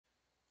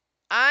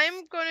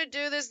I'm gonna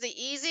do this the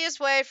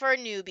easiest way for a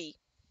newbie.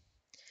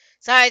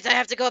 Besides, I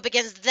have to go up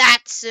against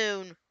that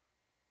soon.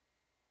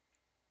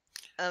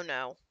 Oh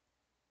no.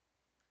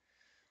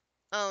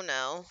 Oh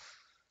no.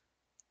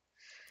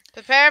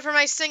 Prepare for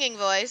my singing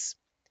voice.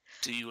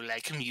 Do you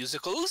like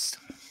musicals?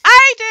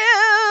 I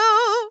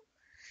do!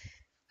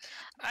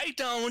 I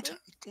don't.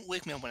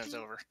 Wake me up when it's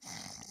over.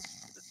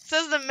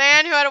 Says the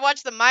man who had to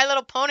watch the My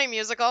Little Pony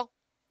musical.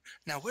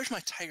 Now, where's my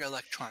Tiger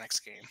Electronics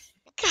game?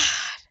 God.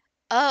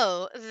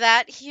 Oh,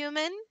 that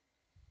human?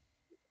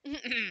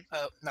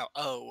 Oh, no.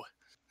 Oh,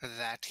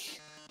 that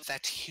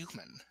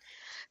human.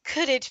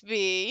 Could it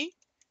be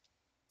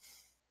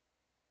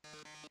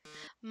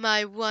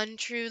my one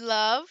true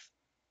love?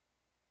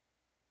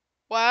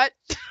 What?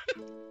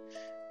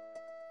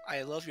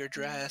 I love your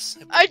dress,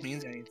 if I- it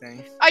means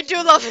anything. I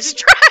do love his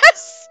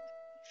dress!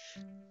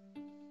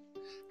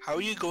 How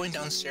are you going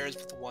downstairs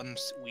with one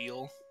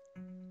wheel?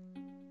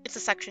 It's a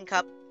suction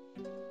cup.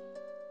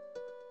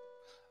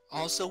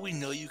 Also, we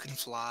know you can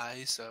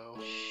fly, so...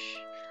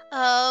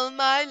 Oh,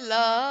 my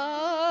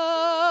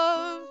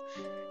love,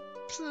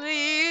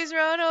 please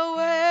run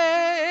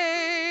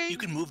away. You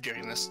can move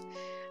during this.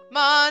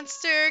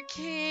 Monster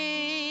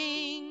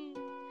King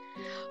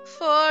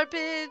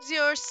forbids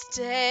your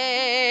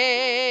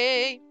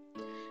stay.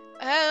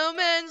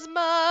 Humans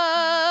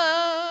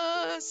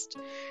must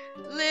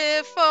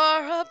live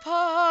far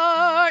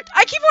apart.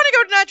 I keep wanting to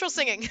go to natural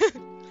singing.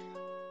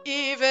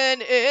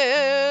 Even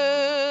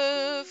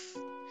if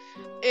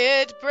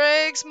it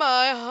breaks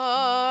my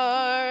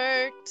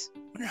heart, I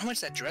wonder how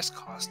much that dress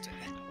costed.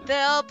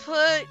 they'll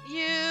put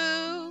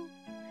you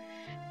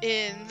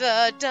in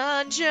the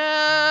dungeon.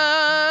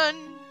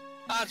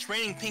 Ah, it's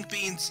raining pink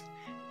beans.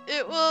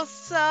 It will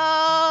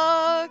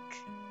suck,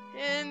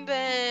 and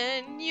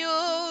then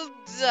you'll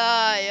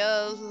die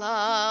a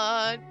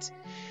lot.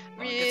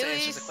 Well, I guess that Really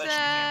answers the question,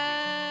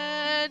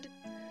 sad.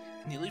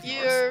 Can you leave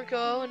yours? You're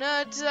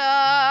gonna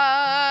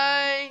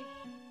die.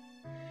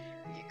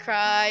 You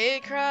cry,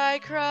 cry,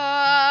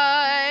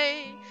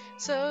 cry.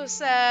 So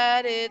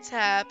sad it's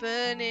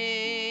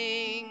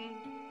happening.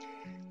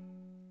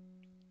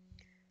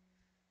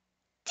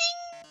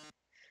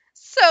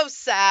 So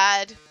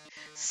sad.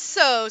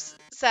 So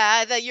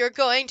sad that you're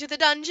going to the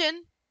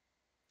dungeon.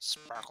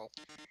 Sparkle.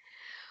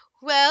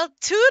 Well,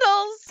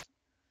 toodles.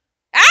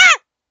 Ah!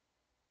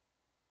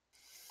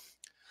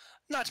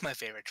 Not my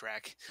favorite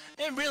track.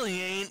 It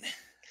really ain't.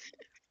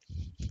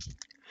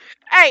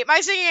 Hey, my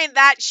singing ain't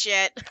that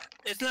shit.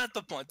 It's not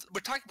the point. We're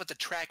talking about the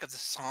track of the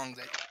song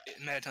that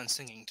Metaton's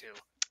singing to.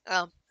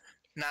 Oh.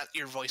 Not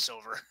your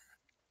voiceover.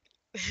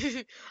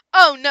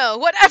 Oh no,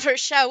 whatever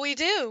shall we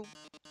do?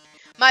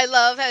 My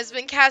love has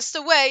been cast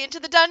away into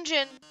the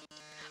dungeon.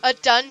 A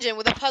dungeon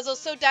with a puzzle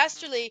so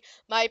dastardly,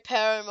 my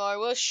paramour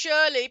will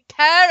surely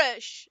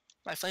perish.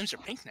 My flames are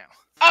pink now.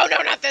 Oh no,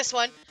 not this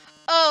one.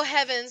 Oh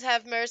heavens,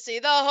 have mercy,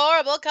 the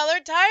horrible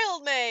colored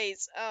tile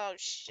maze. Oh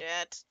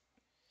shit.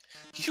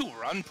 You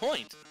were on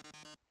point.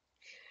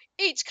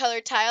 Each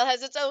colored tile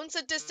has its own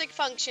sadistic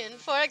function.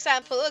 For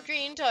example, a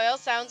green tile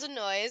sounds a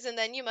noise, and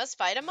then you must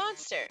fight a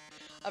monster.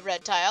 A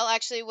red tile,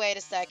 actually, wait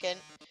a second.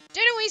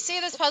 Didn't we see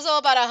this puzzle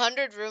about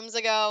 100 rooms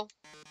ago?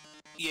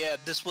 Yeah,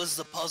 this was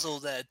the puzzle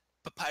that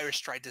Papyrus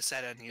tried to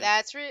set on you.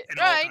 That's right.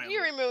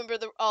 You remember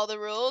all the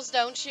rules,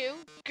 don't you?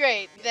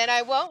 Great, then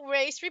I won't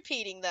waste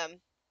repeating them.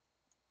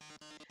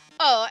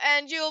 Oh,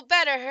 and you'll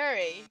better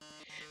hurry.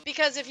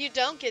 Because if you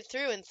don't get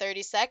through in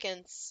 30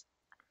 seconds...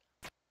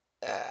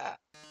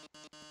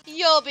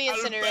 you'll be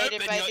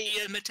incinerated by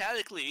the...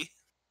 metallically.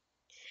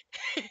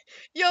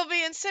 You'll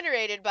be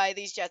incinerated by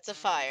these jets of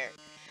fire.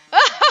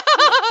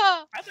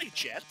 I like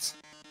jets.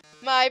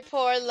 My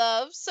poor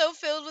love, so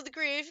filled with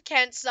grief,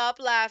 can't stop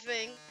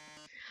laughing.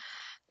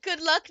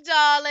 Good luck,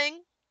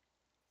 darling.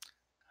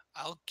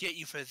 I'll get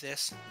you for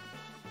this.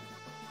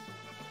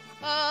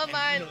 Oh, and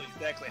my... You know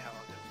exactly how I'll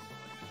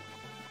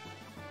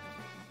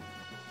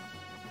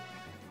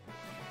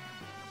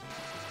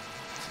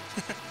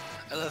do it.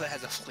 I love it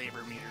has a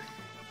flavor meter.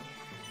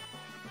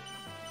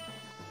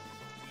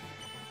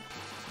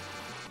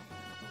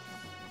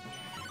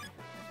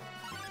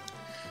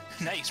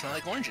 Now you smell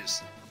like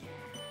oranges.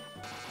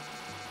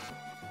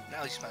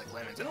 Now you smell like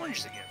lemons and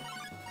oranges again.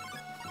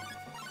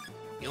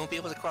 You won't be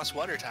able to cross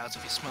water tiles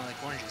if you smell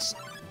like oranges.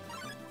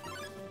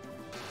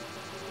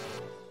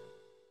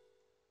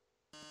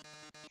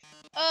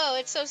 Oh,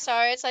 it's so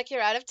sorry. It's like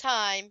you're out of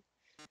time.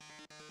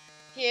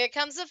 Here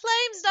comes the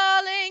flames,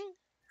 darling.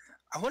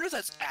 I wonder if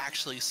that's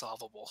actually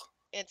solvable.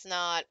 It's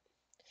not.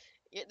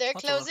 They're I'll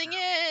have to look closing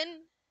around. in.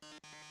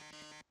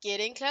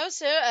 Getting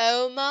closer.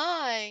 Oh,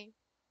 my.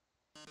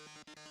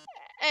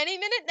 Any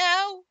minute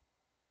now.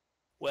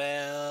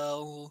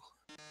 Well...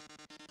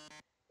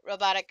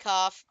 Robotic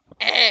cough.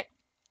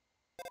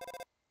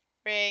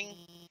 Ring.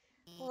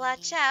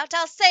 Watch out,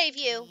 I'll save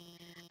you.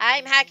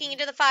 I'm hacking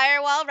into the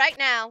firewall right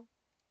now.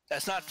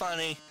 That's not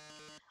funny.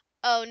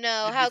 Oh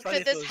no, It'd be how funny could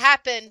if it this was-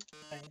 happen?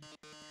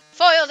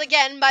 Foiled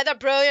again by the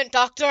brilliant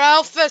Dr.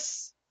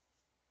 Alphys.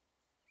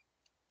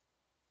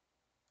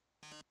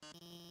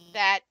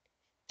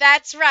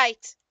 That's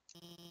right.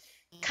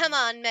 Come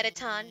on,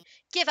 Mettaton.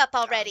 Give up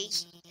already.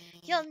 Guys.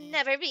 You'll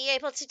never be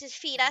able to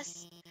defeat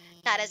us.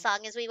 Not as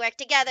long as we work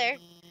together.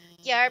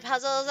 Your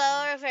puzzle's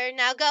over.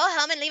 Now go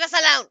home and leave us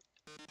alone.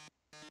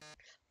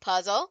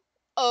 Puzzle?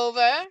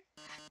 Over?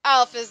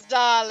 Alphys,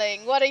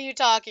 darling, what are you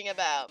talking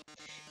about?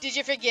 Did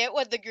you forget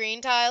what the green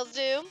tiles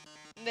do?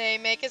 They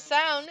make a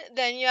sound,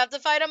 then you have to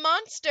fight a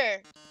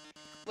monster.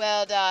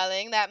 Well,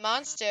 darling, that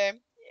monster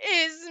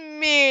is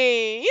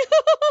me.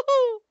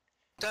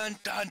 Dun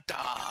dun dun.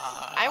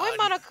 I went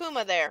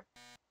Monokuma there.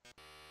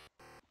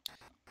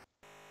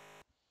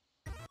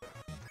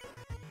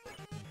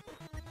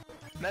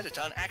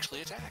 Mettaton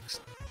actually attacks.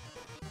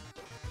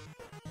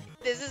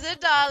 This is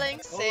it,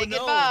 darling. Say no.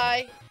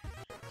 goodbye.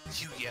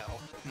 You yell.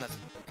 Nothing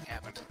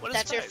happened. What is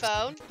That's your surprise?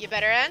 phone? You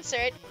better answer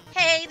it.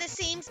 Hey, this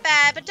seems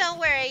bad, but don't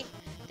worry.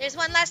 There's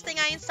one last thing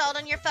I installed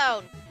on your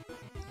phone.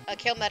 A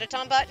Kill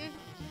Mettaton button?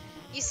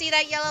 You see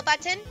that yellow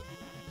button?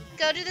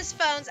 Go to this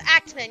phone's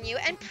Act menu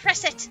and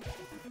press it.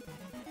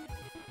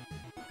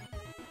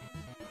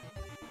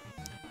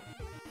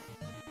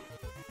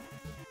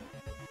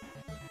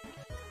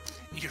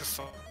 Your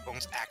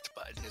phone's Act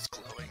button is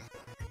glowing.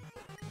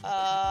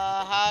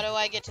 How do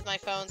I get to my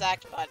phone's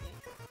Act button?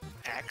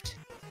 Act?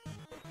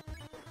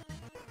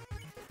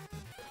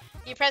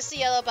 You press the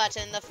yellow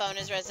button, the phone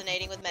is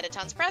resonating with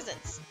Mettaton's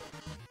presence.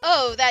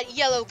 Oh, that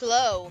yellow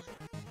glow.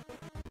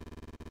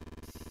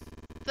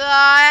 The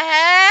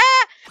heck?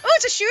 Oh,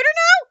 it's a shooter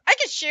now? I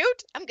can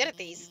shoot. I'm good at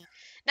these.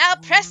 Now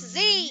press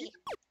Z.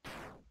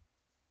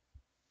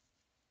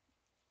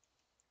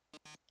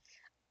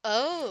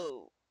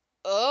 Oh.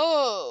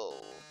 Oh.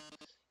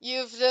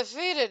 You've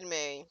defeated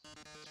me.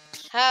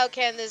 How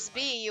can this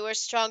be? You are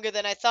stronger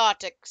than I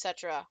thought,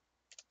 etc.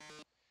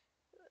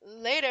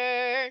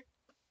 Later.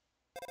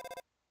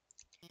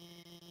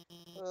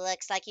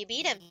 Looks like you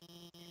beat him.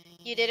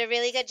 You did a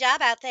really good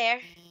job out there.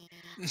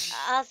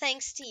 All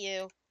thanks to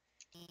you.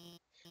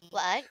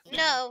 What?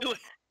 No.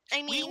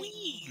 I mean,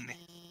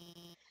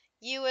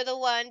 you were the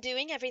one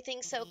doing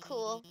everything so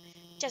cool.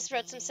 Just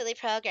wrote some silly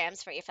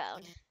programs for your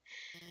phone.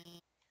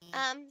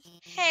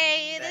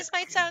 Hey, this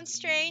might sound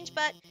strange,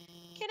 but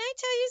can I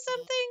tell you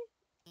something?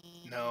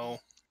 No.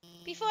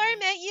 Before I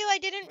met you, I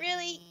didn't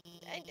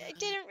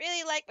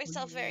really like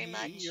myself very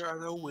much. We are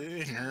the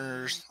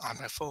winners on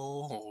my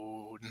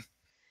phone.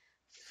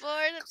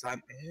 Because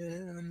I'm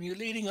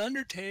emulating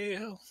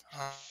Undertale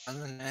on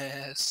the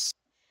NES.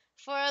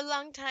 For a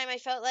long time, I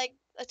felt like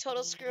a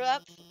total screw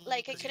up.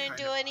 Like I couldn't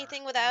do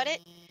anything without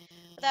it.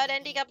 Without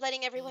ending up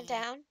letting everyone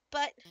down.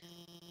 But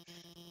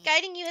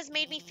guiding you has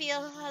made me feel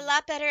a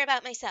lot better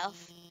about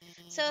myself.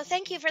 So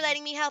thank you for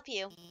letting me help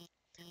you.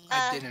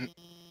 I didn't.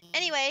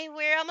 Anyway,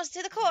 we're almost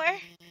to the core.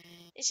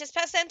 It's just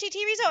past MTT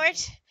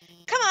Resort.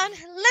 Come on,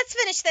 let's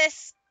finish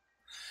this.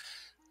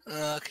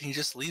 Can you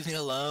just leave me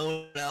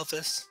alone,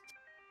 Alphys?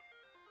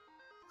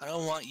 I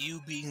don't want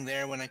you being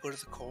there when I go to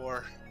the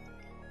core.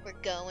 We're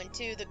going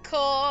to the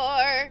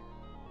core.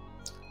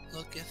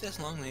 Look at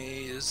this long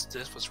maze.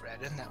 This was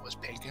red and that was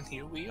pink, and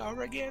here we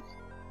are again.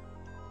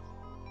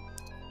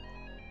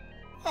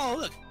 Oh,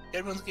 look.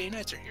 Everyone's gay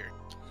knights are here.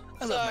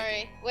 I love my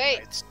gay Wait.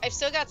 knights. I've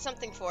still got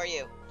something for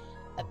you.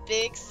 A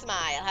big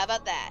smile. How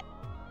about that?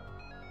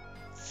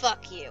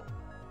 Fuck you.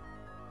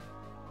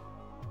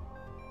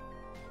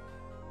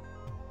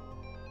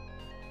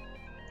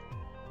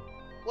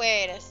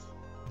 Wait a...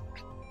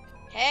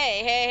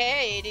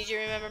 Hey, did you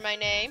remember my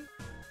name?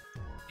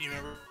 Do you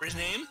remember his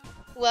name?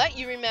 What,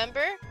 you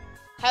remember?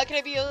 How can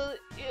I be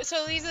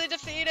so easily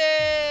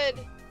defeated?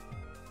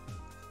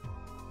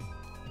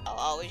 I'll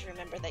always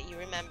remember that you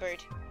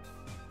remembered.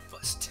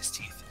 Bust his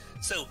teeth.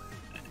 So,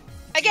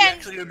 Again! you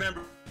actually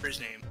remember his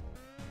name.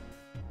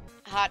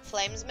 Hot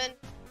Flamesman?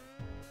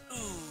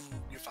 Ooh,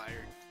 you're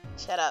fired.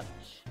 Shut up.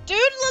 Dude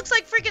looks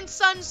like freaking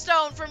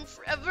Sunstone from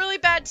a really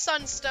bad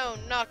Sunstone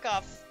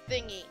knockoff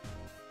thingy.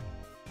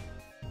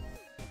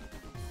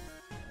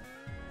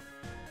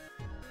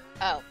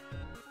 Oh.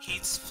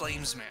 Heat's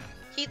Flamesman.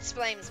 Heat's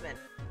Flamesman.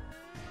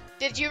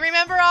 Did you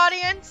remember,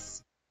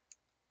 audience?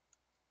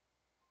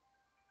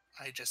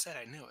 I just said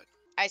I knew it.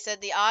 I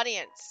said the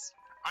audience.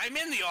 I'm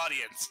in the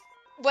audience!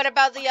 What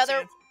about the other...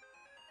 Sans.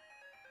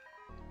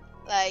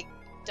 Like,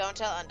 don't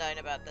tell Undyne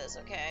about this,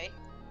 okay?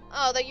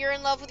 Oh, that you're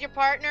in love with your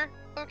partner?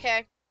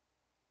 Okay.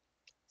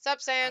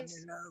 Sup, Sans?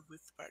 I'm in love with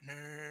the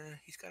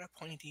partner. He's got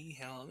a pointy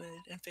helmet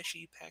and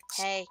fishy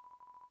pecs. Hey,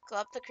 go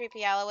up the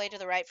creepy alleyway to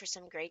the right for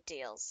some great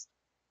deals.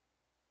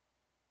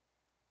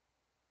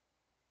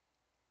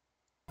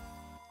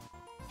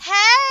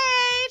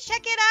 Hey,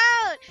 check it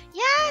out!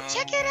 Yeah,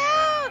 check it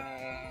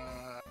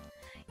out!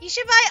 You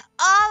should buy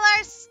all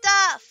our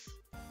stuff!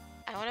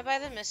 I want to buy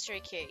the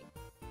mystery key.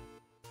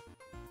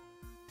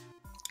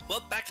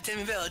 Well, back to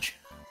Timmy Village.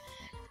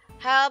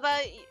 How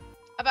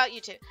about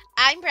you two?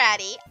 I'm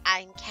Bratty.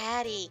 I'm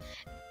Caddy.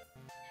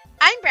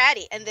 I'm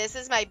Bratty, and this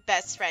is my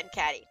best friend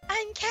Caddy.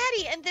 I'm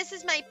Caddy, and this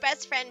is my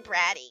best friend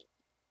Bratty.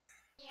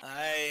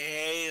 I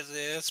hate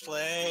this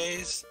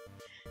place.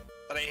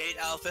 But I hate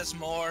Alphys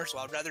more, so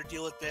I'd rather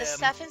deal with them. The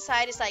stuff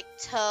inside is like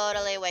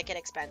totally wicked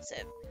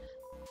expensive.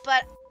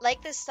 But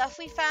like the stuff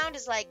we found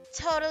is like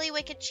totally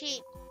wicked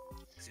cheap.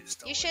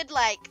 You should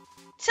like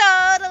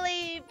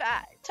totally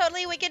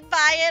wicked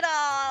buy it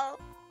all.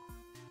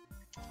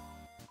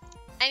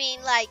 I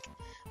mean, like,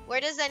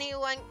 where does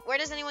anyone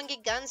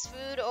get guns,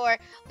 food, or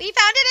we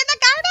found it in the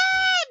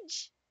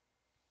garbage?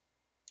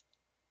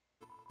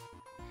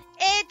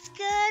 It's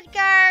good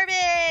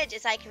garbage.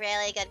 It's like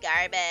really good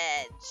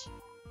garbage.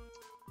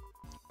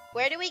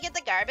 Where do we get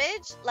the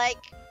garbage? Like,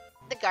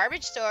 the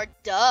garbage store,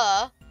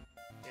 duh.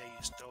 Yeah,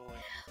 you stole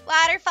it.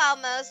 Waterfall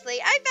mostly.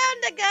 I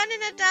found a gun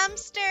in a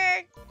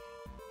dumpster.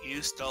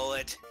 You stole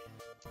it.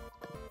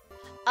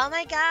 Oh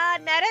my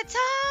god,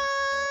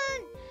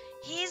 Mettaton!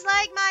 He's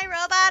like my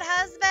robot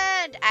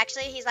husband.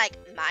 Actually, he's like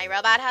my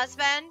robot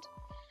husband.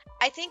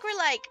 I think we're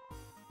like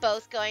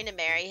both going to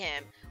marry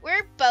him.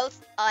 We're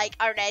both like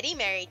already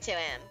married to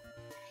him.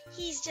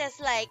 He's just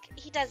like,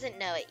 he doesn't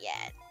know it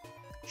yet.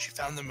 She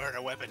found the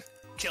murder weapon.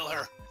 Kill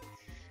her.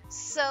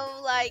 So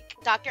like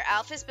Dr.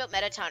 Alphys built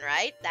Mettaton,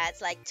 right?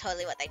 That's like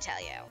totally what they tell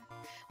you.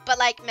 But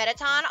like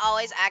Mettaton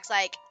always acts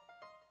like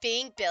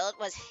being built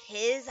was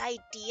his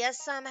idea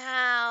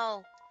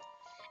somehow.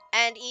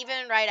 And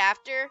even right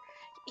after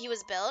he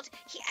was built,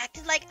 he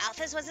acted like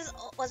Alphys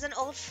was an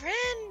old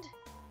friend.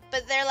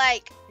 But they're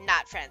like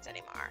not friends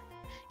anymore.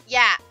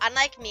 Yeah,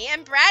 unlike me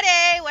and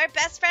Brady, we're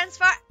best friends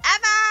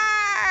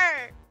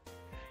forever.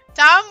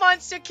 Tom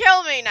wants to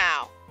kill me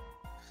now.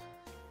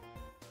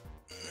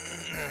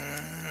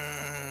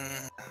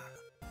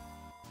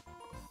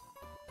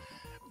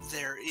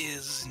 There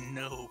is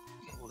no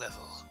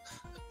level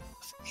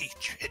of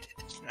hatred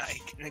I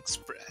can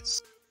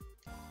express.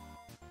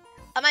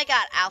 Oh my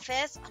god,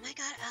 Alphys. Oh my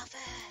god,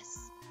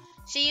 Alphys.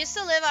 She used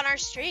to live on our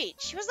street.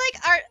 She was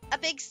like a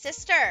big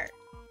sister.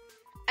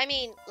 I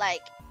mean,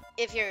 like,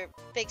 if your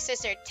big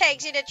sister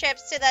takes you to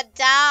trips to the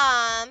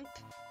dump.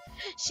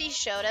 She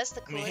showed us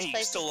the coolest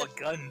place. Stole a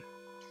gun.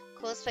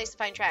 Coolest place to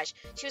find trash.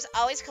 She was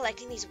always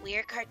collecting these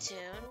weird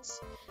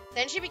cartoons.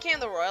 Then she became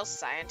the royal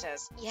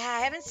scientist. Yeah, I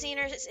haven't seen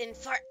her in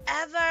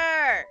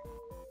forever.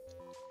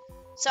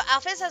 So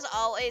Alphys has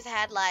always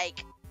had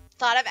like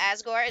thought of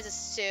Asgore as a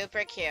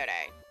super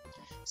cutie.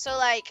 So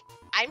like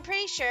I'm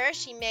pretty sure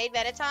she made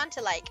Mettaton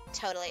to like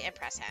totally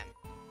impress him.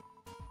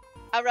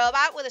 A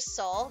robot with a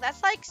soul,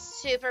 that's like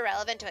super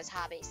relevant to his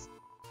hobbies.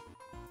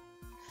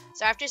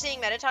 So after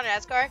seeing Mettaton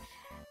and Asgore,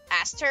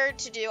 asked her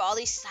to do all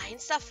these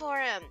science stuff for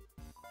him.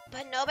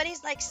 But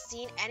nobody's like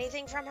seen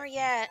anything from her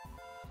yet.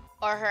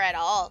 Or her at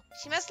all.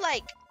 She must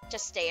like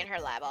just stay in her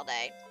lab all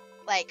day.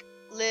 Like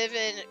live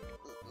in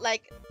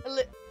live a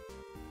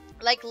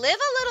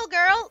little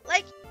girl.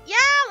 Like yeah,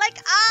 like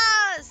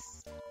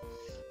us.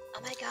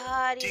 Oh my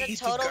god,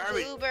 he's a total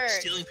goober.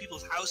 Stealing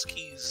people's house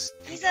keys.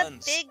 He's a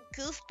big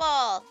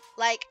goofball.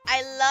 Like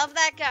I love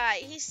that guy.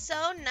 He's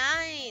so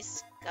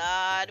nice.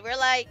 God, we're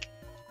like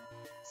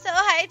so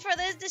hyped for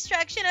this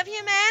destruction of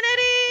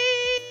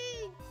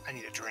humanity. I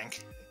need a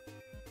drink.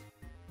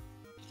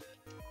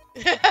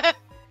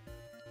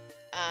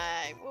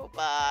 I will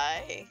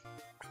buy.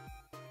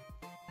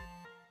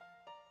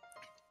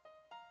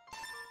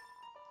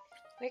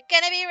 We're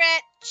gonna be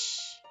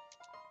rich.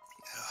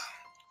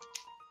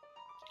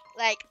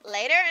 Like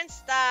later and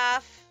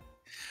stuff.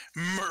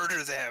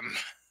 Murder them.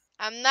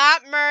 I'm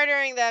not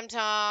murdering them,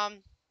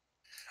 Tom.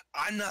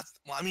 I'm not.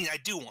 Well, I mean, I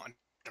do want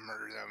to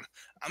murder them.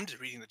 I'm just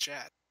reading the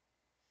chat.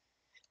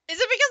 Is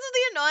it because of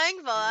the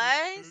annoying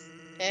voice?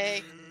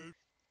 Hey,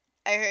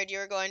 I heard you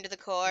were going to the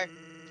core.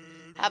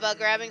 How about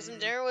grabbing some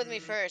dinner with me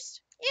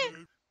first? Yeah.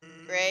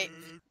 Great.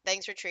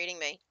 Thanks for treating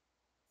me.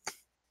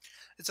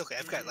 It's okay.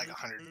 I've got like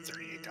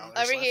 $138 Over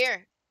left.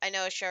 here. I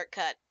know a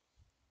shortcut.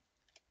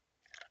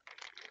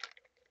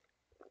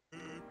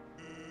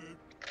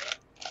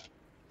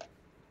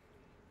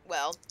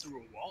 Well,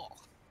 Through a wall.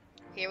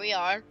 Here we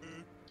are.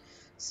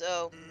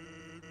 So,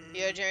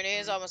 your journey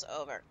is almost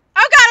over.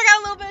 Oh god, I got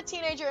a little bit of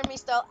teenager in me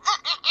still. Out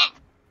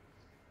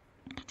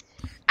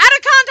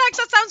of context,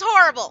 that sounds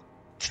horrible.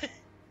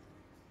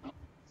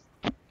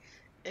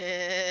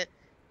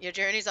 Your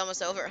journey's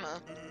almost over, huh?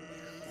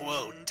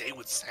 Whoa, date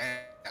with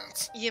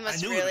Sans. You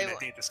must I knew really we were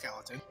gonna date the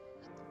skeleton.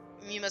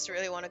 You must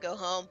really want to go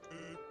home.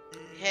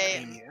 Hey,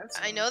 I mean, yes.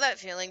 I know that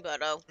feeling, but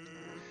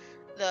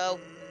though,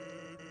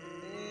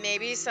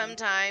 maybe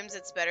sometimes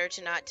it's better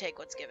to not take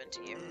what's given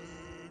to you.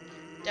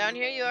 Down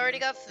here, you already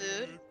got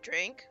food,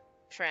 drink,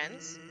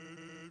 friends.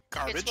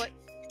 Garbage.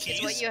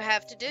 It's what you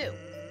have to do.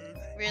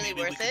 Really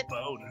Maybe worth we it? could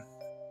bone.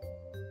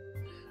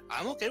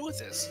 I'm okay with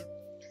this. ...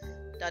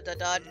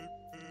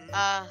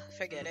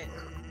 Forget it.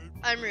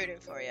 I'm rooting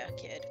for you,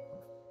 kid.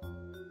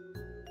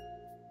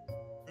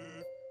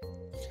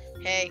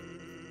 Hey,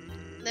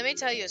 let me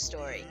tell you a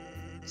story.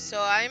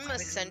 So I'm a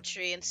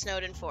sentry in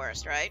Snowden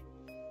Forest, right?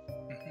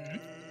 Mm-hmm.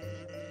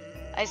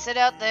 I sit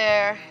out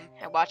there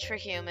and watch for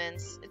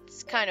humans.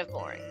 It's kind of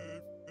boring.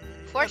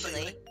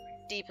 Fortunately,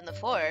 deep in the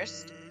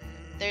forest,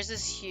 there's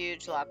this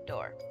huge locked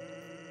door.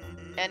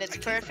 And it's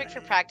perfect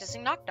for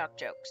practicing knock-knock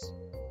jokes.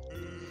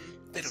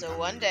 They don't So know.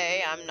 one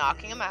day, I'm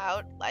knocking him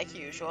out, like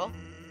usual.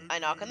 I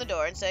knock on the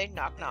door and say,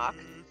 knock, knock.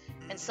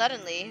 And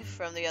suddenly,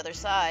 from the other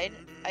side,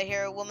 I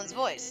hear a woman's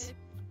voice.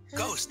 Who's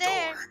Ghost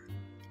there? door.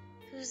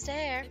 Who's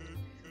there?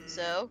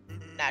 So,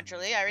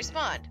 naturally, I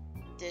respond.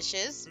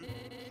 Dishes?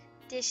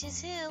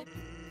 Dishes who?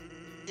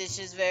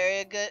 Dishes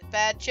very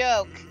bad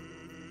joke.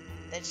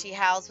 Then she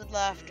howls with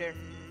laughter.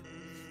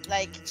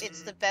 Like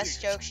it's the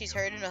best joke she's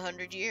heard in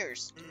 100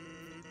 years.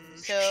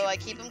 So I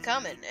keep 'em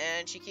coming,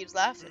 and she keeps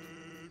laughing.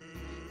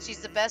 She's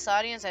the best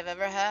audience I've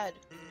ever had.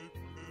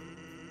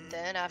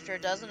 Then, after a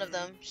dozen of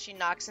them, she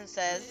knocks and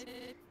says,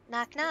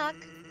 knock, knock.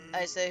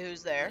 I say,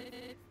 who's there?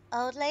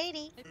 Old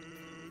lady.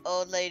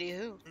 Old lady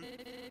who?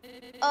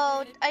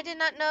 Oh, I did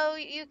not know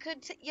you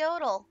could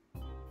yodel.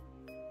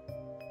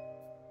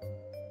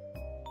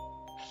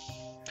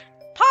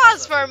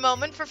 Pause for a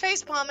moment for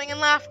face palming and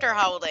laughter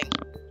howling.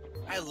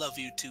 I love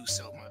you too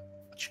so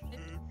much.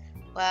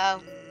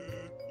 Wow.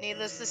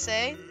 Needless to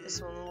say,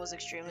 this woman was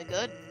extremely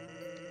good.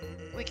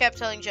 We kept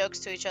telling jokes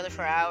to each other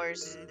for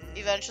hours.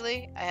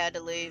 Eventually, I had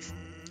to leave.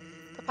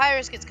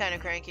 Papyrus gets kind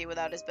of cranky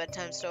without his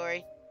bedtime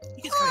story.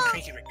 He gets kind of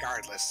cranky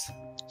regardless.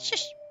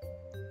 Shush.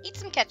 Eat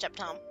some ketchup,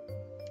 Tom.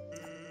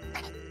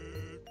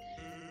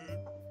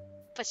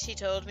 But she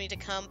told me to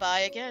come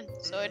by again,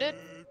 so I did.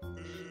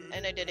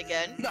 And I did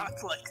again.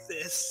 Not like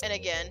this. And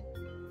again.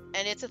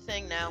 And it's a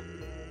thing now.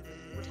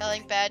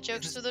 Telling bad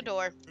jokes through the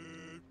door.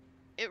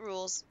 It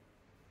rules. ...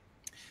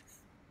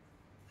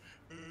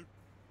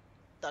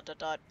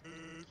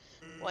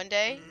 One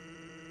day,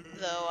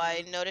 though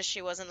I noticed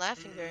she wasn't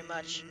laughing very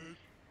much,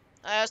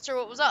 I asked her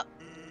what was up.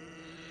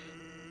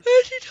 And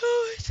she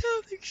told me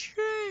something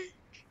strange.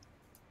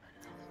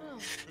 Oh.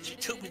 She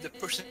told me the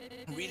person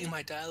reading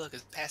my dialogue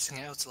is passing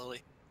out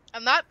slowly.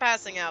 I'm not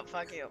passing out,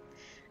 fuck you.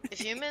 If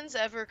humans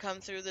ever come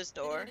through this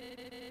door...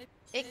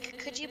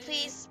 could you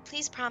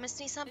please promise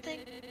me something?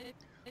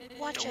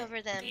 Watch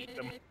over them.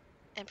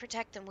 And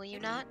protect them, will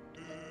you not?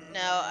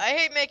 Now, I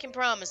hate making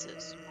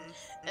promises.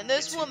 And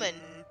this woman,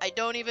 I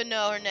don't even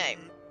know her name.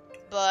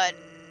 But...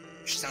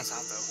 she sounds hot,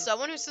 though.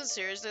 Someone who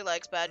sincerely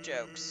likes bad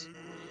jokes.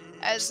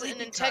 As an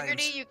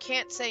integrity, you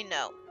can't say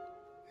no.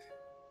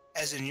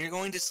 As in, you're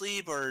going to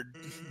sleep, or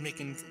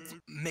making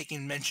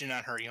mention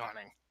on her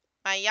yawning?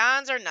 My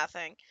yawns are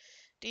nothing.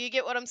 Do you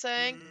get what I'm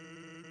saying?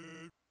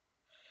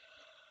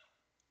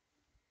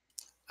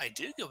 I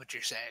do get what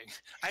you're saying.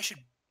 I should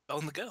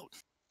bone the goat.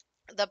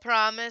 The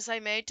promise I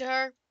made to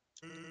her?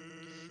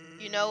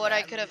 You know what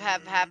I could have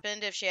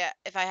happened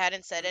if I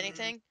hadn't said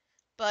anything?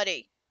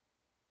 Buddy.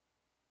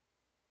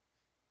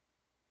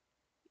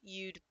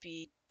 You'd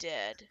be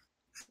dead.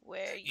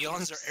 Where you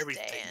yawns are stand.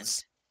 everything.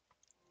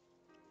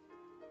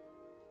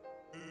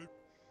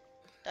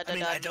 I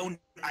mean,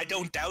 I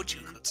don't doubt you,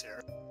 good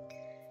Sarah.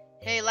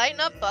 Hey, lighten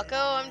up, bucko.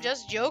 I'm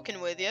just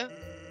joking with you.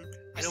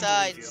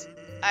 Besides,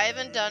 I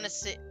haven't done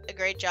a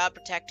great job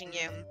protecting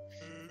you.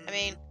 I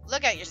mean,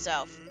 look at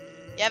yourself.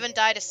 You haven't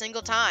died a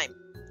single time.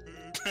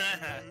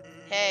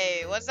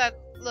 Hey, what's that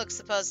look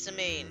supposed to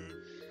mean?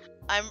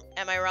 Am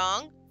I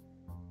wrong?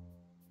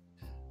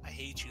 I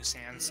hate you,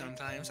 Sans,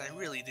 sometimes. I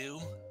really do.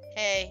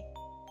 Hey.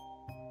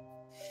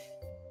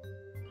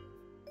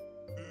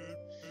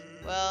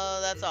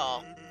 Well, that's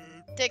all.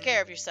 Take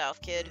care of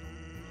yourself, kid.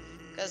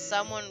 Because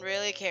someone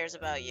really cares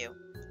about you.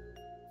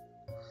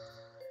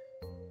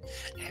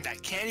 And I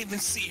can't even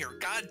see her,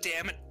 god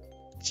damn it.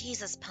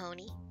 Jesus,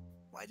 Pony.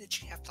 Why did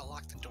she have to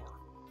lock the door?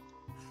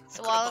 It's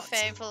a wall of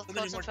fame full of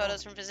quotes and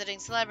photos from visiting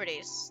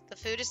celebrities. The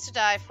food is to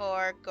die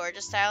for,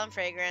 gorgeous style and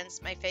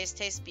fragrance, my face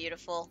tastes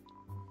beautiful.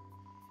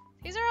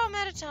 These are all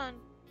Metaton.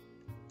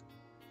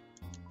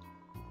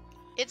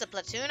 It's a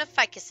platoon of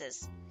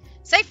ficuses.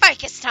 Say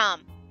ficus,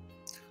 Tom!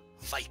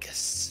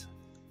 Ficus.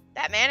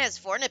 That man has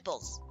 4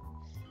 nipples.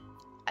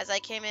 As I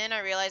came in, I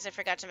realized I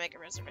forgot to make a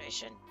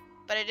reservation.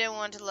 But I didn't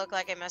want to look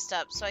like I messed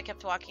up, so I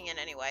kept walking in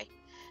anyway.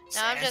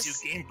 Now I'm just...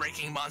 you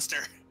game-breaking monster.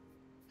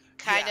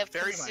 Kind of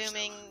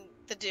consuming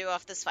the dew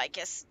off this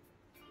ficus.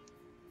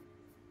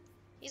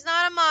 He's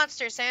not a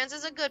monster. Sans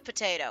is a good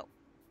potato.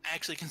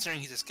 Actually,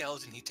 considering he's a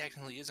skeleton, he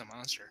technically is a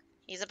monster.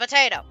 He's a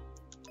potato.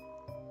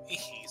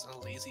 He's a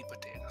lazy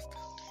potato.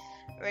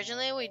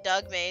 Originally, we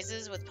dug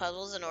mazes with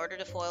puzzles in order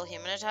to foil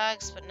human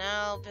attacks, but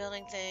now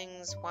building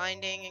things,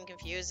 winding and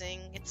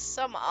confusing, it's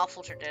some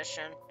awful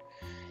tradition.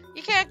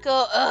 You can't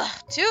go,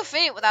 2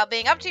 feet without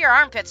being up to your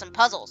armpits in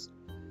puzzles.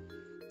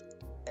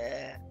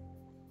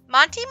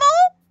 Monty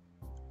Mole?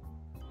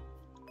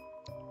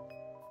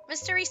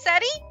 Mr.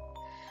 Resetti?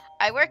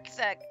 I work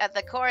at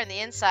the core and the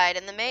inside,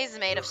 and the maze is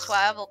made of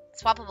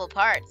swappable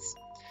parts.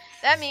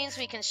 That means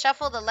we can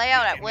shuffle the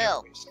layout at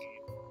will.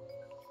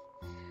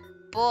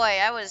 Boy,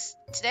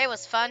 today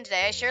was fun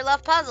today. I sure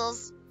love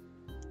puzzles.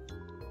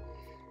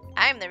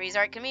 I'm the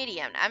resort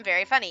comedian. I'm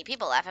very funny.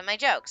 People laugh at my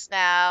jokes.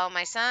 Now,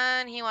 my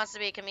son, he wants to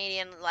be a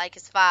comedian like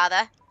his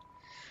father.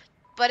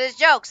 But his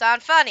jokes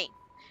aren't funny.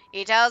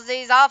 He tells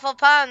these awful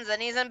puns, and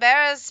he's an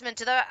embarrassment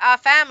to our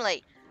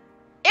family.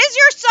 Is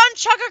your son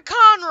Chugga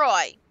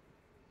Conroy?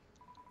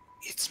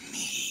 It's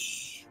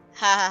me.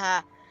 Ha ha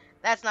ha.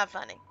 That's not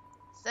funny.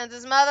 Since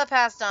his mother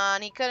passed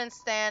on, he couldn't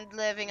stand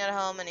living at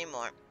home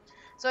anymore.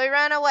 So he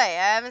ran away.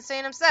 I haven't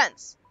seen him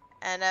since.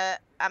 And,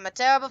 I'm a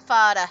terrible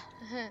father.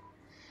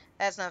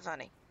 That's not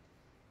funny.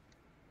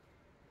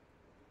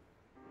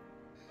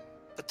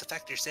 But the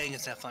fact you're saying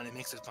it's not funny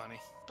makes it funny.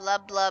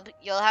 Blub blub.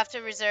 You'll have to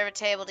reserve a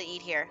table to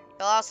eat here.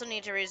 You'll also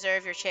need to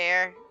reserve your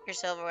chair, your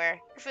silverware,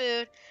 your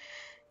food,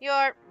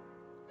 your...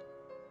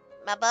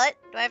 My butt?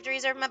 Do I have to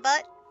reserve my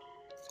butt?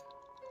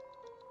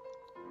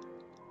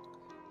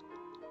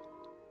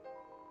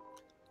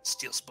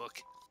 Steals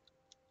book.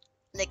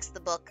 Licks the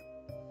book.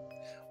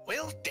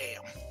 Well,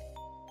 damn.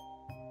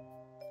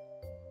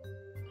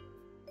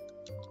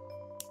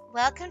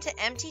 Welcome to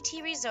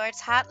MTT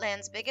Resorts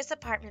Hotland's biggest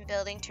apartment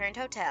building turned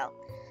hotel.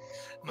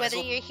 Whether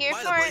you're here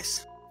for...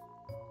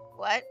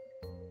 What?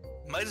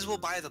 Might as well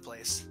buy the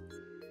place.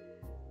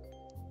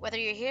 Whether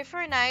you're here for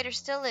a night or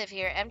still live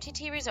here,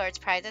 MTT Resorts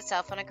prides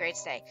itself on a great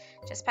stay.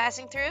 Just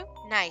passing through?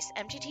 Nice.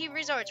 MTT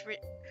Resorts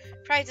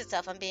prides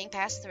itself on being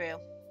passed through.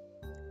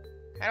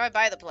 How do I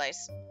buy the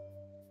place?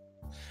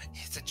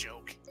 It's a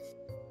joke.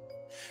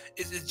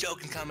 It's a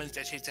joke in comments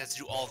that Chase has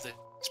to do all this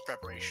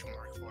preparation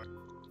work for it.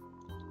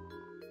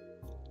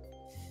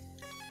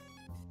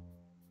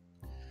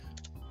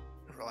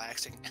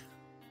 Relaxing.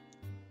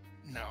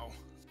 No.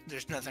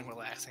 There's nothing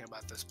relaxing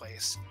about this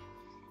place.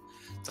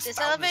 This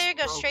elevator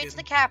goes straight to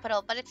the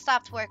capital, but it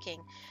stopped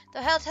working.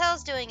 The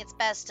hotel's doing its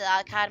best to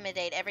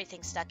accommodate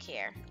everything stuck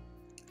here.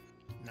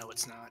 No,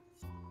 it's not.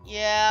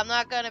 Yeah, I'm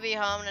not gonna be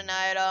home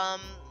tonight.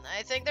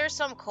 I think there's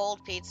some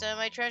cold pizza in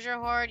my treasure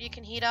hoard you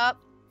can heat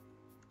up.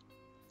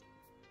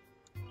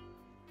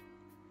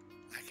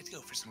 I could go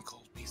for some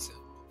cold pizza.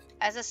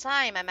 As a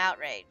slime, I'm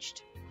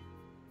outraged.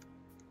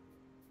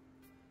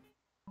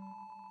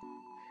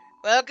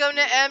 Welcome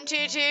to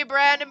MTT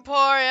Brand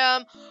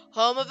Emporium,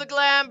 home of the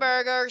glam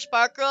burger.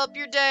 Sparkle up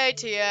your day,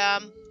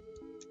 TM.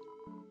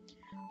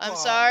 I'm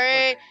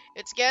sorry,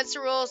 it's against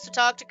the rules to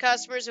talk to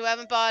customers who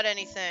haven't bought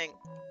anything.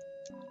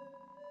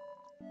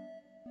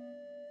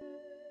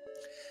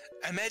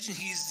 I imagine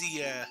he's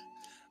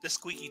the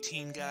squeaky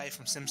teen guy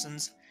from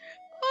Simpsons.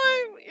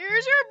 Oh,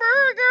 here's your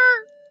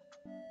burger.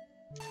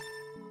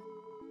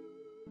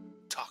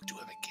 Talk to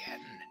him again.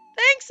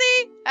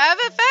 Thanksy, have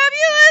a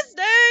fabulous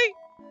day.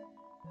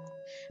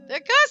 The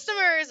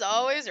customer is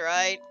always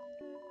right.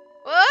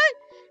 What?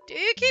 Do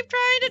you keep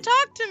trying to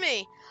talk to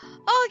me?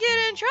 I'll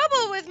get in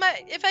trouble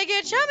if I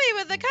get chummy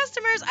with the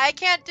customers. I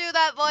can't do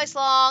that voice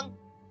long.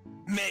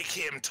 Make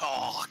him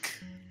talk.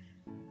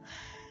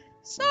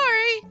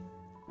 Sorry.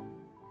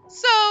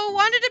 So,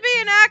 wanted to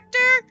be an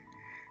actor?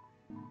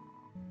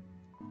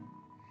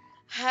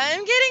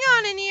 I'm getting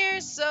on in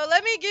years, so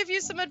let me give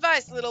you some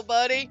advice, little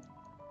buddy.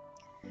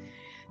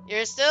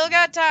 You're still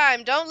got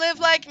time. Don't live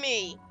like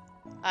me.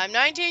 I'm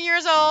 19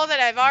 years old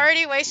and I've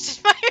already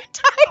wasted my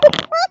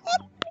entire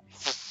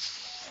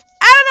life.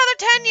 Add another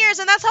 10 years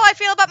and that's how I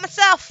feel about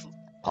myself.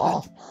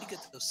 Oh. You get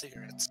those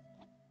cigarettes.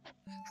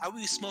 How are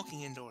you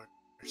smoking indoors?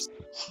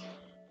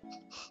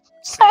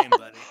 Same,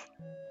 buddy.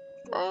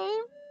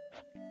 Same.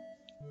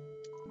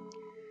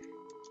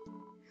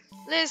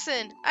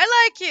 Listen,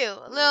 I like you,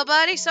 little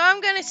buddy, so I'm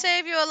gonna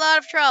save you a lot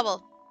of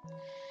trouble.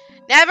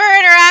 Never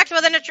interact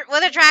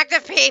with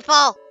attractive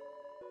people.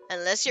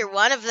 Unless you're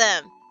one of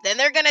them. Then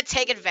they're gonna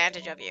take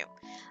advantage of you.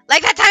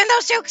 Like that time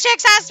those two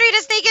chicks asked me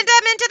to sneak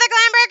them into the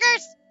glam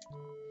burgers.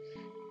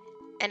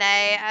 And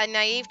a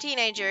naive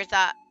teenager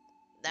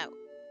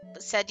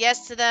said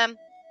yes to them.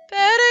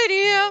 Bad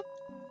idea.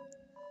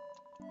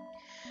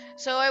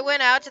 So I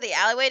went out to the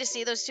alleyway to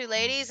see those two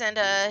ladies and,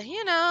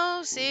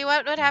 see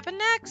what would happen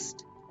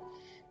next.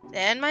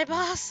 Then my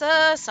boss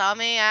saw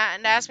me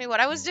and asked me what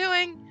I was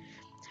doing.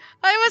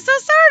 I was so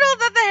startled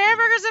that the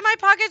hamburgers in my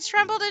pockets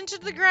trembled into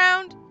the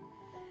ground.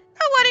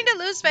 Not wanting to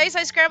lose space,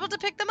 I scrambled to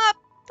pick them up.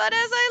 But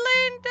as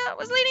I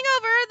was leaning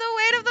over, the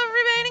weight of the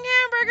remaining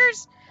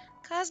hamburgers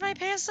caused my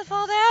pants to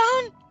fall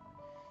down.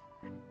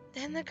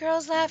 Then the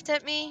girls laughed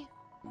at me.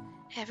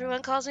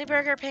 Everyone calls me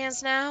Burger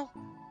Pants now.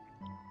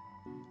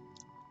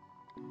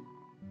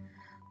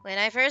 When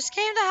I first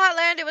came to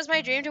Hotland, it was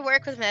my dream to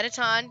work with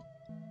Metaton.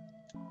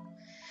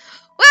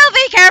 Well,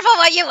 be careful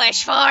what you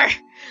wish for,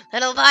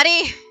 little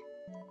buddy.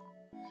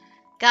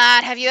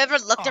 God, have you ever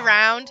looked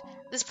around?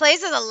 This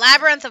place is a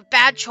labyrinth of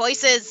bad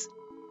choices.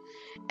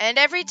 And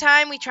every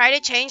time we try to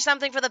change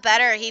something for the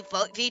better, he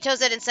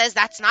vetoes it and says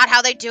that's not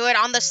how they do it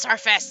on the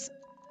surface.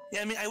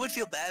 Yeah, I mean, I would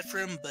feel bad for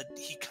him, but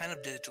he kind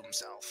of did it to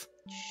himself.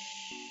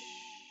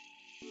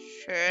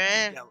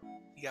 Sure.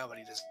 He got what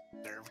he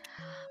deserved.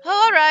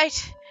 All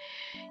right.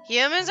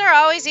 Humans are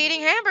always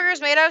eating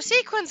hamburgers made out of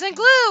sequins and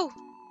glue.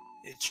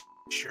 It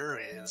sure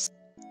is.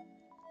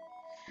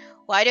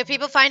 Why do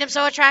people find him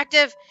so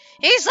attractive?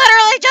 He's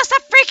literally just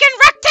a freaking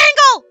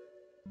rectangle!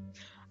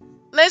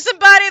 Listen,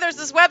 buddy, there's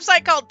this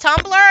website called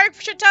Tumblr I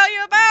should tell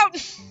you about.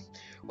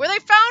 Where they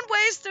found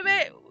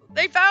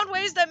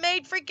ways that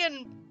made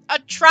freaking a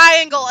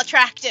triangle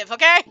attractive,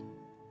 okay?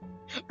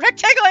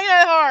 Rectangle ain't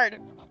that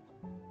hard.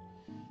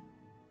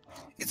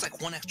 It's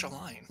like one extra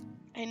line.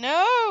 I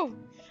know.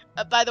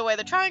 By the way,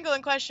 the triangle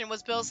in question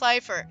was Bill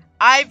Cipher.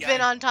 I've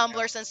been on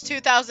Tumblr since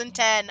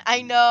 2010.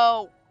 I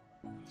know.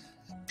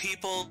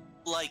 People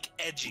like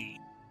edgy.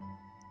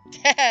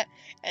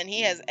 And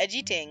he has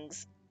edgy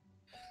tings.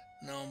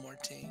 No more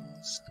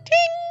tings. Ting!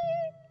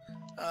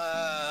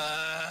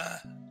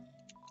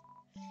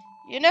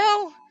 You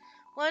know,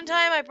 one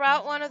time I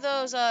brought one of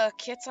those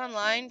kits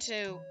online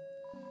to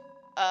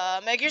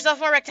make yourself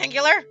more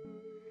rectangular.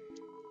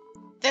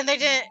 Then they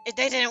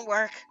didn't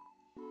work.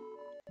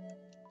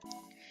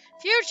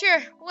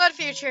 Future? What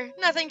future?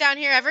 Nothing down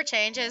here ever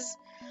changes.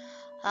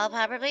 I'll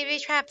probably be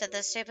trapped at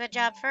this stupid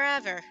job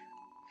forever.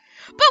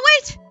 But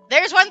wait!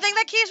 There's one thing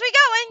that keeps me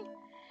going!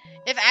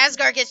 If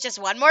Asgard gets just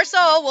one more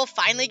soul, we'll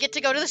finally get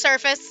to go to the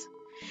surface.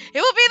 It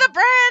will be the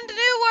brand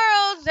new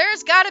world!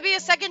 There's gotta be a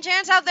second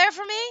chance out there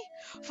for me!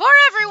 For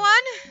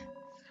everyone!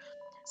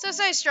 So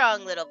stay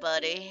strong, little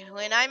buddy.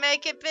 When I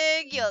make it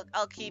big,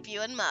 I'll keep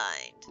you in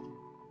mind.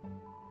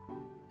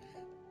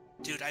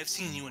 Dude, I've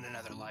seen you in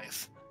another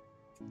life.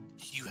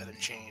 You haven't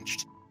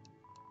changed.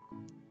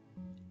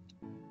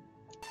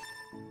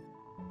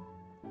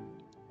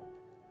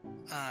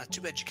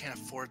 Too bad you can't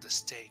afford the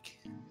steak.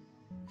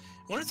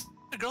 What if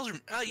the girls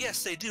are...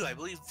 yes, they do. I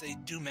believe they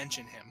do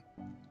mention him.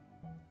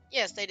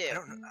 Yes, they do.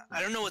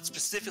 I don't know what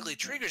specifically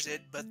triggers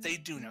it, but they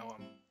do know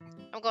him.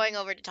 I'm going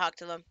over to talk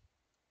to them.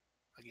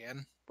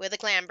 Again? With a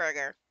clam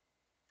burger.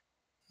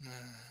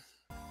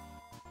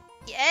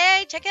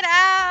 Yay, check it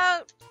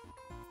out!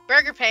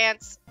 Burger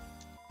pants.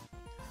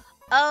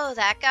 Oh,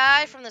 that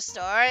guy from the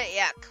store?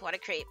 Yuck, what a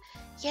creep.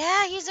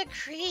 Yeah, he's a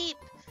creep.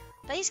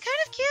 But he's kind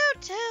of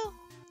cute, too.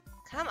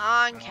 Come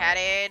on,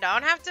 Caddy.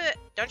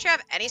 Don't you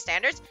have any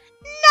standards?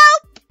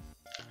 Nope!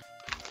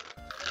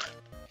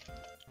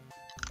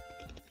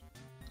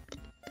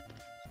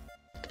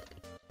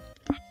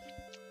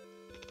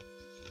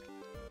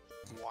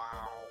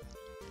 Wow.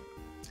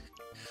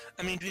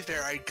 I mean, to be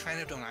fair, I kind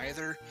of don't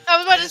either. I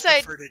was about to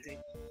say...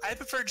 I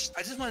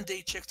just want to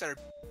date chicks that are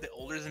a bit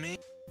older than me.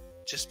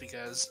 Just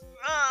because.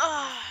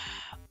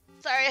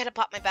 Sorry, I had to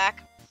pop my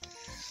back.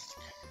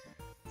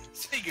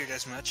 Figured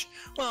as much.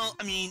 Well,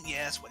 I mean,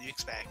 yes, what do you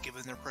expect,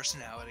 given their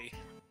personality?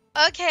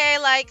 Okay,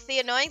 like, the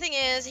annoying thing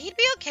is, he'd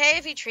be okay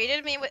if he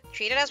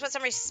treated us with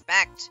some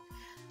respect.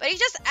 But he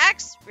just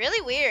acts really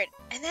weird.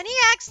 And then he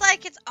acts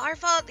like it's our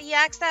fault he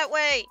acts that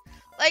way.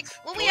 Like,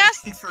 when we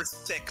asked... for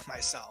sick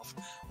myself.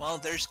 Well,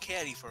 there's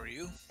Caddy for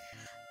you.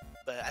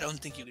 But I don't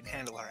think you can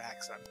handle our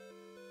accent.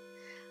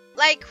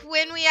 Like,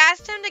 when we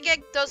asked him to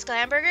get those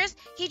clam burgers,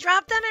 he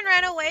dropped them and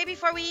ran away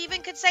before we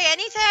even could say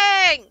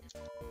anything.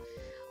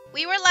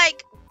 We were,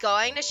 like,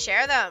 going to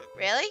share them.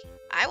 Really?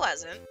 I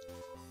wasn't.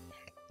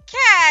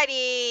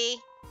 Caddy!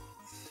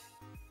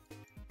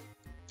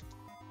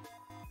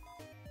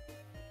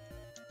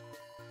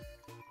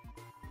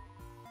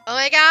 Oh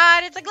my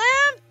god, it's a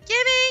glam!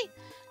 Gimme!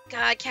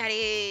 God,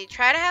 Caddy,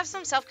 try to have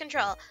some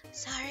self-control.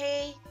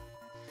 Sorry.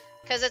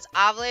 Because it's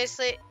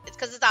obviously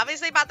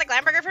about the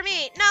glam burger for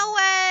me. No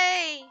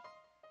way!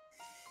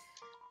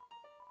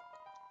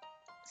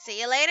 See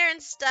you later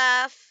and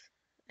stuff.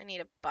 I need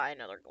to buy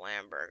another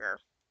glam burger.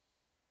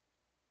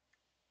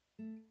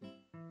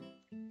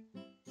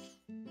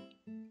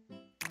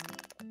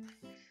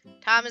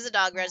 Tom is a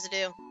dog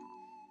residue.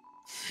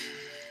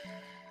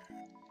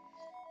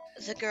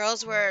 The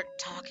girls were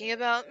talking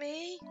about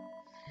me.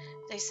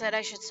 They said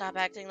I should stop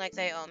acting like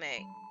they owe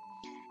me.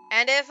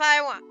 And if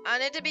I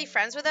wanted to be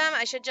friends with them,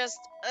 I should just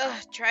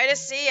try to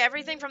see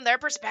everything from their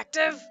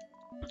perspective.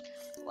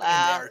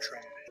 Wow.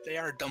 They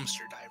are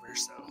dumpster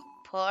divers, though.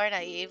 Poor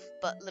naive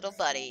little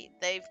buddy.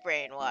 They've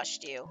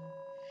brainwashed you.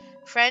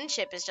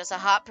 Friendship is just a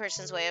hot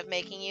person's way of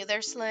making you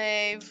their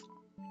slave.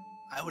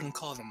 I wouldn't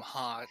call them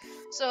hot.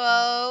 So,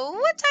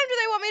 what time do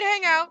they want me to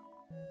hang out?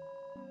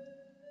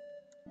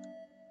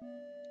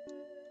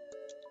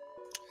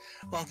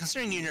 Well,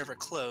 considering you never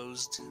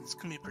closed, it's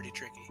gonna be pretty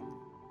tricky.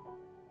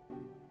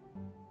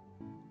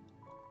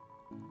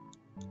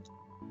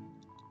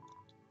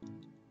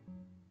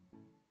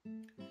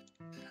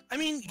 I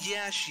mean,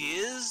 yeah, she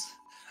is.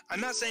 I'm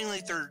not saying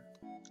like they're...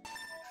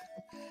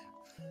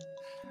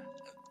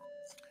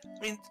 I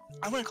mean,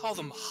 I wouldn't call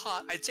them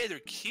hot. I'd say they're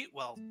cute.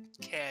 Well,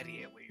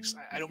 Caddy at least.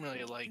 I don't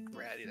really like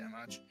Braddy that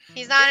much.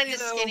 He's not into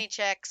skinny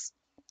chicks.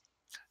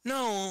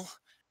 No,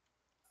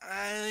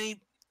 I'm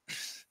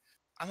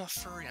a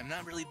furry. I'm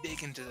not really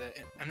big into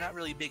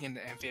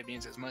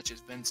amphibians as much as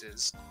Vince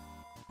is.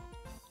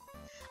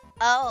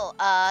 Oh,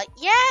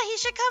 yeah, he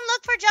should come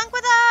look for junk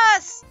with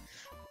us.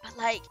 But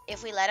like,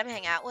 if we let him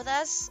hang out with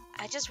us,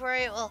 I just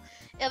worry it'll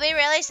be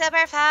really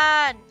super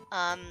fun.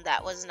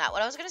 That was not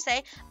what I was gonna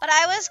say, but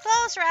I was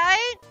close,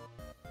 right?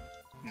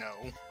 No.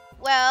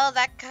 Well,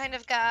 that kind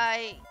of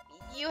guy,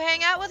 you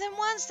hang out with him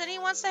once, then he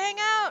wants to hang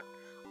out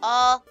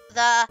all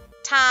the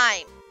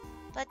time.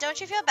 But don't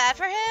you feel bad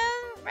for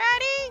him,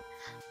 Ratty?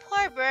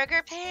 Poor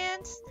Burger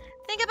Pants.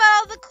 Think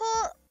about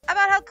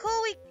how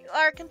cool we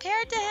are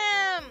compared to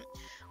him.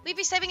 We'd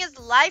be saving his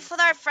life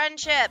with our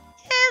friendship.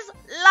 His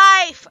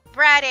life,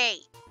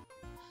 Braddy.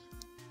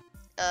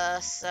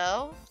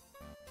 So?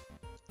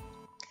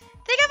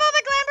 Think of all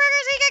the glam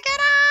burgers he could get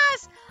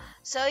us!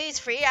 So he's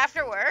free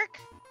after work?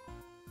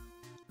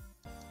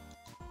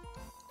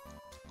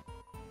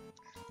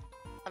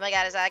 Oh my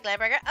god, is that a glam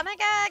burger? Oh my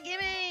god,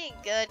 gimme!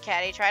 Good,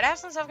 Caddy. Try to have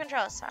some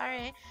self-control.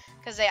 Sorry.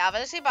 Because they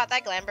obviously bought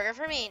that glam burger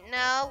for me.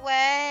 No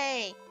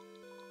way!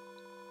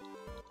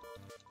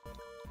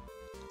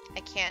 I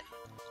can't.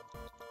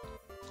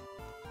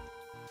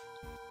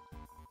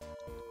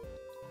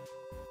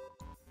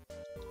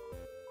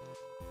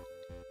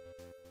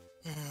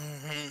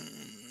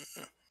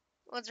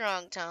 What's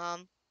wrong,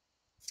 Tom?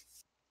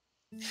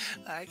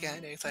 I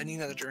got it. I need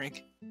another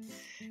drink.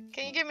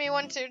 Can you give me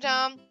one too,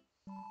 Tom?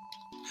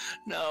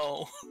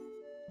 No.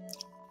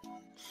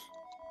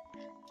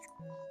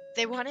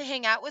 They want to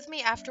hang out with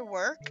me after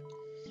work?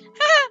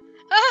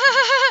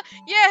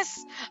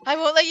 Yes! I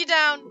won't let you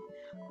down.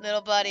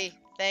 Little buddy,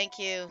 thank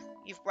you.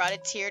 You've brought a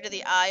tear to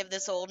the eye of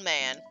this old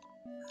man.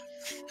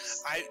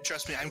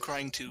 Trust me, I'm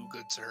crying too,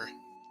 good sir.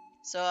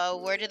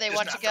 So, where do they Just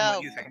want not to from go?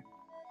 what you think.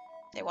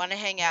 They want to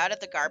hang out at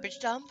the garbage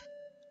dump?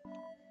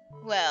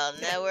 Well,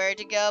 nowhere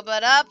to go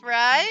but up,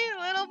 right,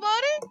 little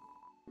buddy?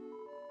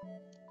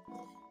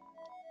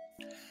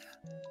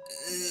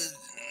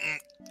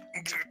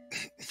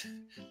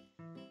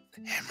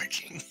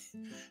 Hemorrhaging.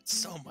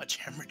 So much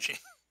hemorrhaging.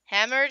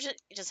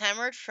 Just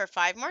hemorrhage for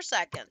 5 more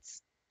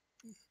seconds.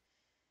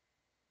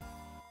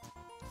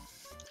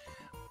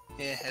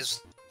 Yeah,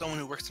 as someone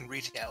who works in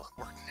retail,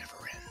 work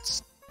never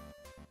ends.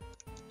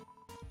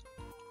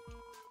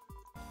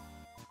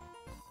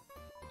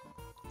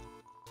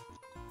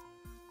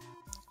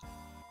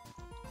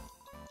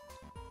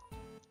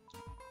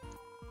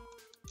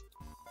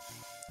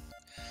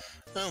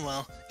 Oh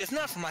well, if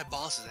not for my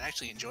bosses, I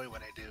actually enjoy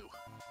what I do.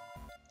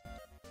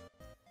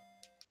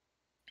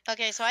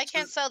 Okay, so I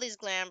can't sell these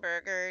glam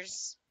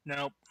burgers.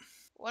 Nope.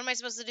 What am I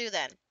supposed to do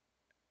then?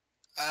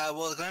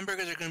 Well, the glam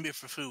burgers are going to be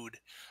for food.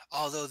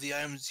 Although the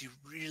items you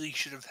really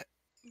should have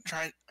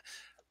tried...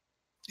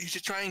 You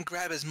should try and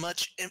grab as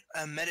much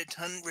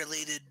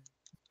Metaton-related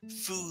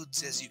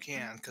foods as you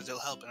can, because they'll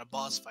help in a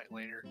boss fight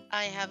later.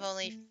 I have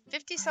only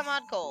 50 some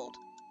odd gold.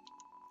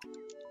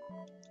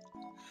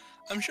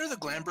 I'm sure the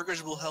glam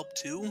burgers will help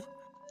too.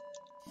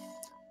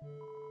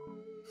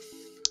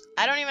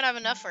 I don't even have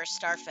enough for a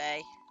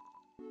Starfey.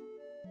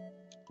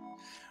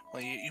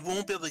 Well, you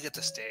won't be able to get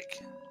the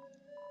steak.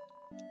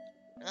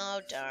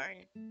 Oh,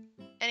 darn.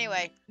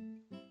 Anyway.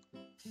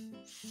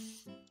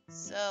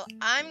 So,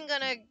 I'm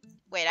gonna...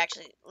 Wait,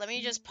 actually, let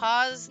me just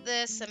pause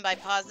this, and by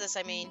pause this,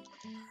 I mean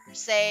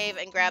save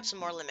and grab some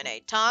more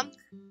lemonade. Tom?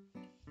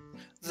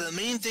 The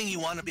main thing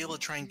you want to be able to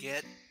try and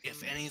get,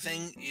 if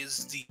anything,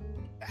 is the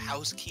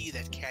house key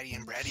that Caddy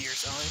and Braddy are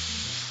selling.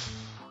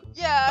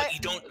 Yeah. But you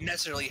don't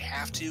necessarily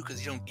have to,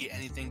 because you don't get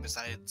anything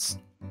besides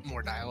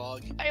more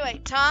dialogue.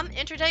 Anyway, Tom,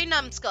 entertain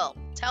Numbskull.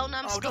 Tell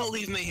Numbskull. Oh, don't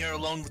leave me here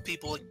alone with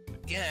people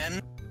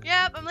again.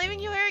 Yep, I'm leaving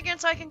you here again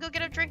so I can go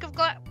get a drink of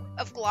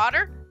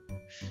Glotter?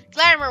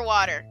 Glamour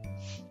water.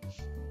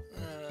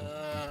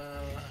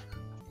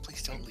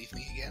 Please don't leave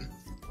me again.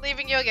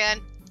 Leaving you again.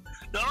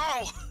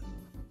 No!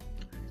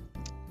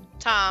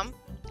 Tom,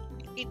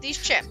 eat these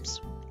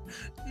chips.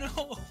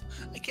 No,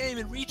 I can't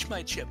even reach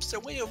my chips. They're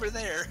way over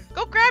there.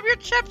 Go grab your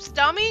chips,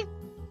 dummy.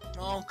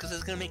 No, because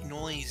it's going to make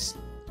noise.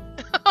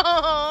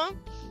 Who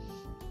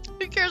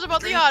cares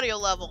about the audio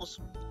levels?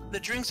 The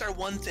drinks are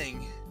one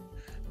thing,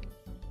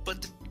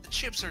 but the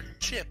chips are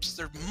chips.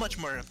 They're much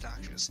more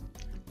obnoxious.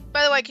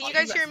 By the way, can you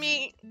guys hear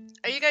me?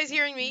 Are you guys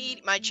hearing me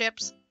eat my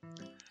chips?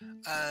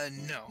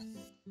 No.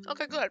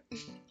 Okay, good.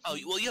 Oh,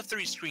 well, you have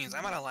 3 screens.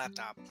 I'm on a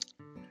laptop.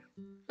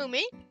 Who,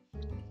 me?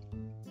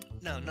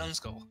 No,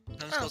 Numbskull.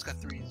 Numbskull's got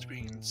 3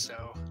 screens,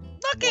 so...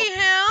 Lucky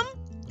him!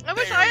 I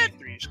wish I had...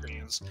 3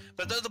 screens.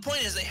 But the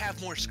point is they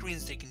have more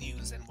screens they can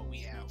use than what we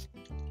have.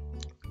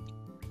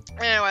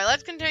 Anyway,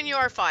 let's continue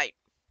our fight.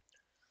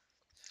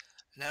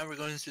 Now we're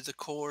going through the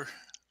core.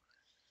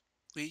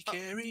 We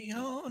carry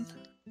on.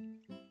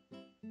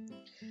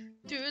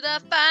 Through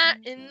the fire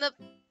in the...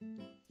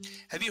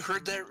 Have you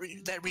heard that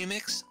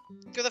remix?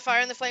 Through the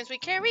fire and the flames we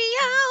carry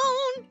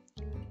on!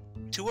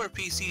 2 are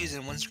PCs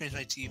and 1 screen's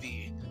my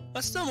TV.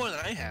 That's still more than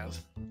I have.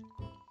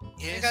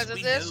 Yes, because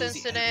of this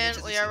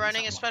incident, we are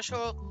running a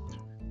special...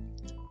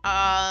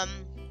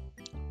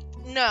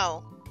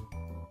 No.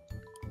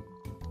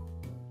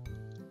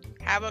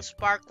 Have a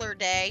sparkler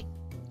day.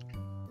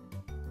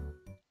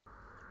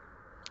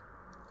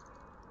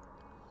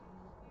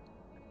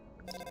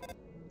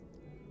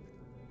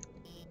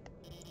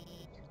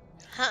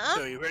 Huh?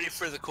 So, are you ready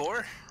for the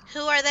core?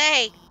 Who are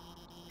they?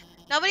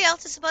 Nobody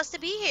else is supposed to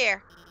be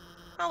here.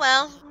 Oh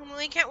well,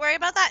 we can't worry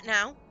about that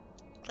now.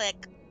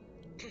 Click.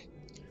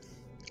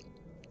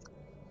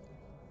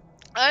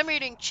 I'm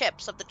eating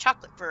chips of the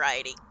chocolate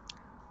variety.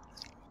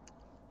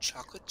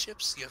 Chocolate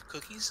chips? You have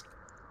cookies?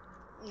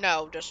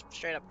 No, just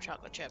straight up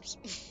chocolate chips.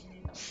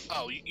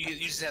 Oh, you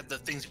just have the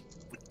things you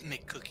would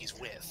make cookies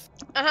with.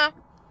 Uh-huh.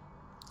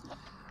 Well,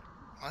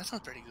 that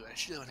sounds pretty good. I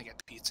should want to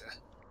get pizza.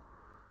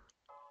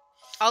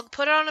 I'll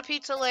put it on a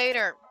pizza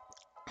later.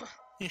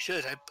 You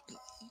should.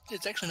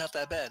 It's actually not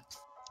that bad.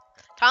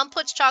 Tom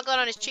puts chocolate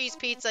on his cheese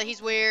pizza.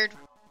 He's weird.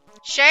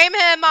 Shame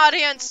him,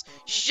 audience.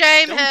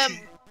 Shame him.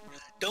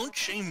 Don't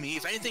shame me.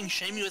 If anything,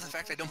 shame me with the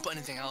fact I don't put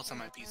anything else on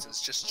my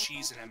pizzas. Just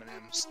cheese and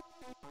M&Ms.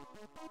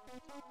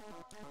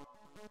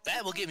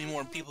 That will get me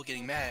more people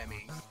getting mad at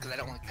me because I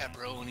don't like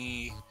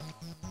pepperoni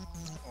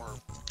or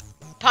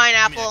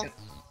Pineapple.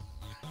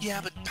 Yeah,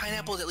 but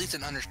pineapple is at least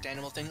an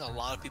understandable thing. A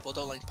lot of people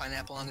don't like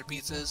pineapple on their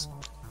pizzas.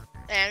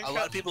 And a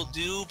lot of people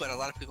do, but a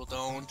lot of people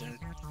don't, and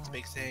it's a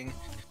big thing.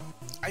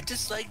 I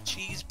dislike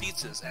cheese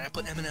pizzas, and I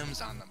put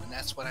M&Ms on them, and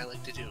that's what I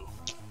like to do.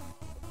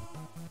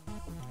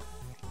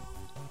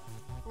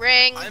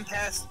 Ring. I'm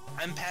past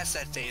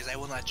that phase. I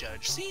will not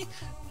judge. See,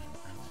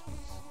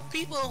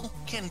 people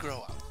can grow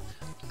up.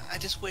 I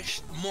just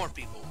wish more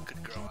people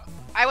could grow up.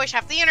 I wish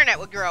half the internet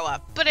would grow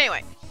up. But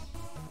anyway,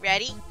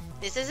 ready?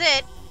 This is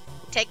it.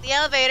 Take the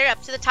elevator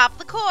up to the top of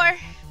the core.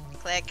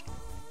 Click.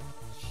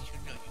 You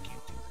know you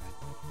can't do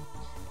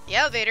that. The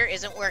elevator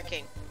isn't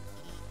working.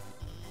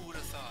 Who would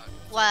have thought?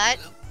 What?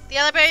 The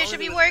elevator should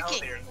be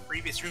working. In the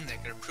previous room,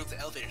 that could have proved the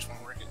elevators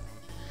weren't working.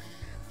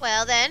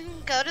 Well then,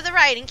 go to the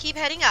right and keep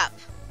heading up.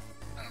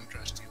 I don't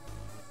trust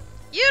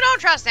you. You don't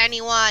trust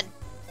anyone.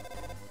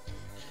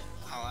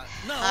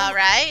 No.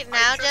 Alright,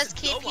 now just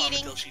keep Go eating.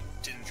 Until she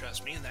didn't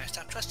trust me, and then I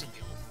stopped trusting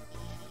people.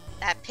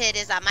 That pit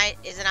isn't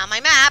on my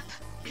map.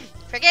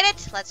 Forget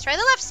it. Let's try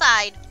the left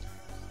side.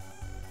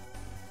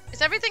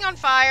 Is everything on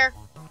fire?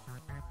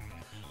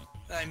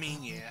 I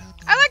mean, yeah.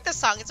 I like this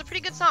song. It's a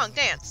pretty good song.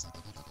 Dance.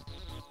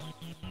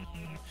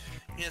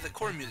 Yeah, the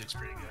core music's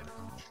pretty good.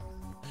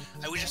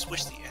 I would just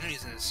wish the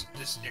enemies in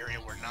this area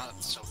were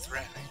not so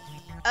threatening.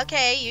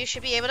 Okay, you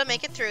should be able to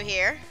make it through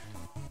here.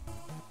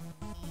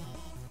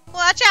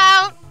 Watch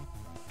out!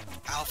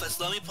 Alphas,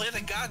 let me play the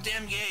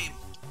goddamn game!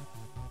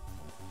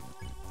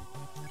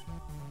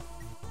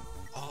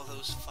 All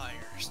those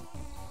fires.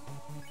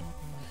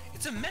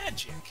 It's a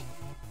magic!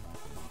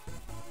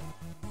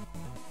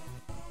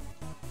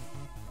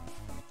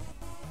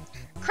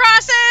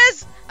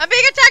 Crosses! I'm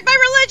being attacked by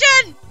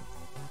religion!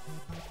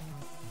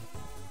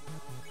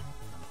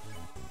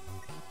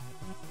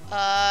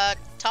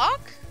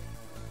 Talk?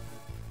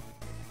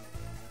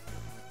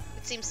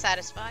 It seems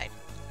satisfied.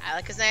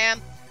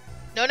 Alakazam.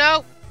 No,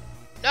 no!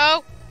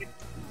 No!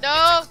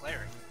 No! It's a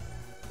cleric.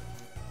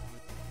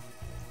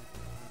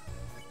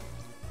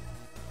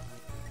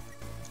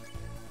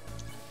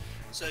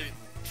 So, you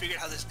figured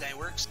how this guy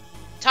works?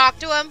 Talk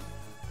to him.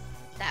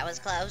 That was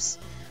close.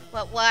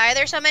 Why are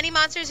there so many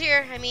monsters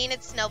here? I mean,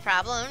 it's no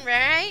problem,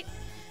 right?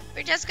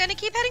 We're just gonna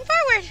keep heading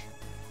forward.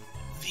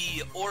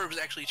 The orbs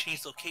actually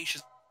change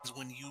locations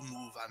when you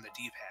move on the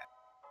D-pad.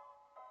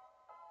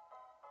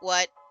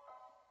 What?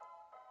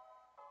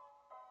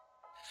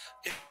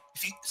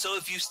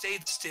 If you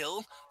stayed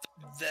still,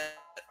 that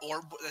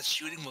orb that's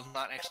shooting will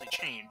not actually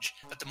change.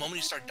 But the moment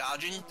you start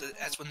dodging,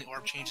 that's when the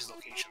orb changes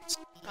locations.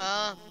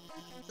 Oh,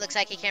 looks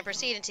like you can't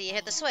proceed until you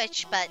hit the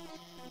switch, but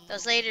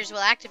those lasers will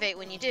activate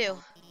when you do.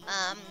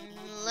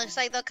 Looks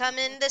like they'll come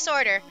in this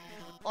order.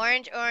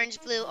 Orange,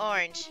 orange, blue,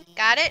 orange.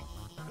 Got it?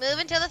 Move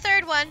until the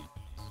third one.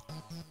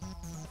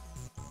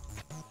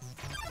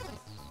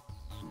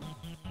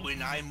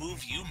 When I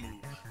move, you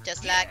move.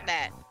 Just like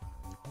that.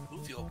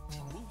 Move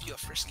your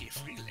frisky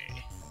freely.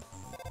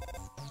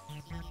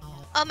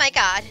 Oh my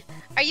god.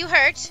 Are you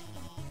hurt?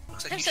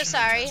 Looks like I'm you so shouldn't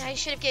have sorry. done I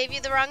should have gave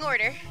you the wrong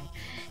order.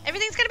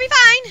 Everything's gonna be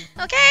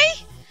fine,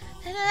 okay?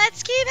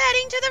 Let's keep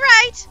heading to the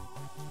right.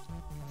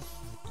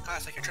 God,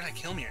 it's like you're trying to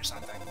kill me or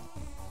something.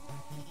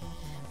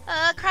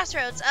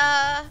 Crossroads.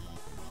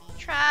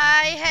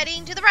 Try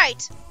heading to the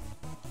right.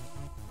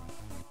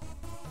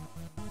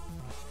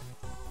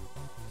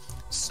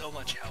 So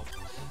much help.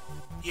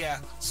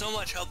 Yeah, so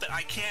much help that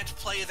I can't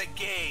play the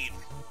game.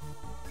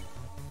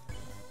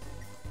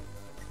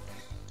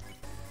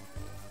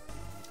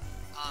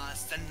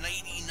 It's the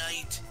nighty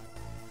night.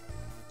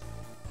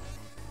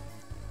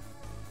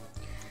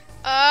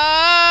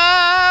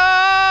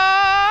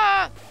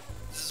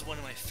 This is one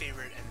of my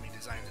favorite enemy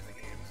designs in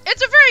the game.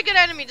 It's a very good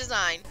enemy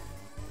design.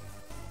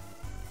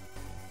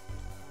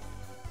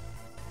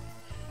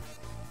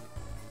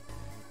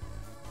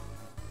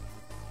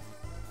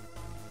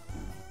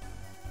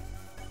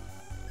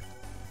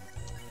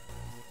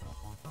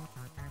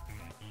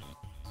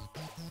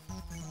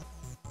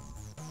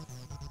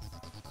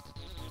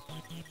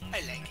 I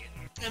like it.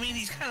 I mean,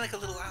 he's kind of like a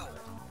little owl.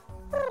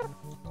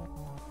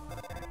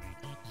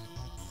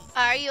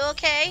 Are you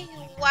okay?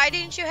 Why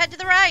didn't you head to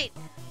the right?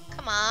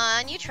 Come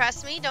on, you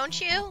trust me, don't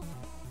you?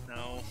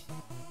 No,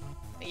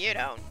 You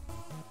don't.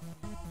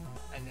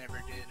 I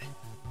never did.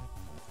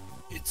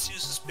 It's too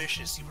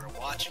suspicious. You were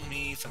watching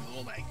me from the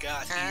moment I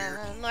got here.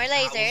 More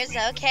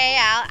lasers. Okay,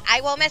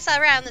 I won't mess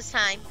around this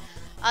time.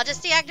 I'll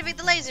just deactivate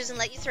the lasers and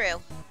let you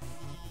through.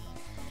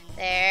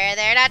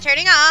 They're not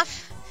turning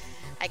off.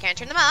 I can't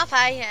turn them off.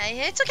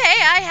 It's okay.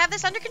 I have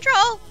this under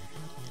control.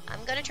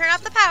 I'm gonna turn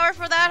off the power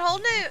for that whole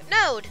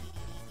node.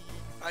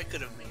 I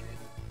could have made it.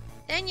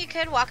 Then you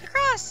could walk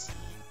across.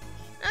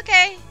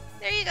 Okay,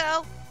 there you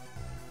go.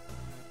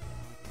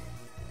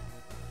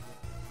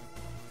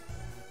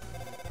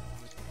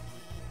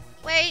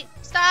 Wait,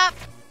 stop!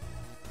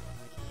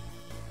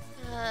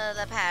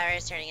 The power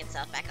is turning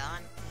itself back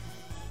on.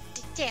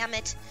 Damn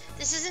it.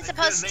 This isn't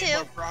supposed to.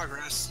 More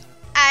progress.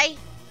 I'm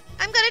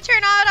gonna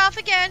turn it off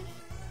again.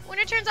 When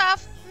it turns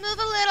off, move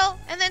a little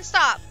and then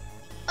stop.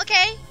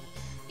 Okay?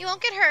 You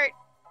won't get hurt.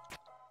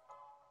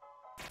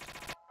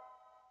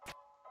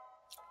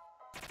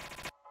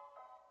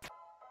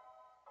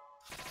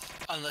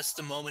 Unless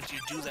the moment you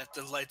do that,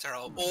 the lights are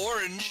all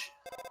orange.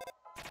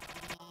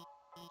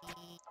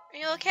 Are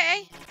you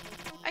okay?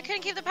 I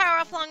couldn't keep the power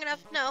off long enough.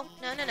 No.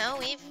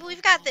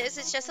 We've got this.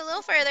 It's just a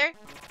little further.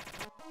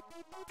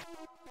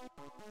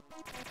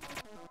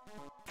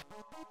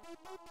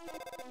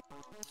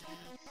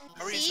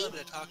 How are you so good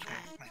at talking?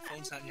 My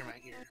phone's not near my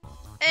ear.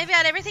 I've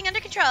got everything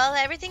under control.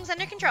 Everything's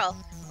under control.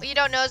 What you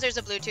don't know is there's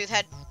a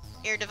Bluetooth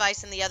ear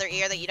device in the other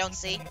ear that you don't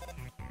see.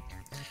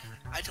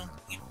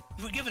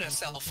 You were given a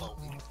cell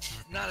phone,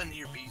 not an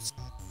earpiece.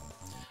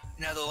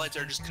 Now the lights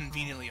are just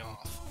conveniently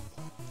off.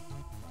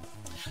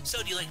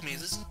 So, do you like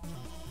mazes?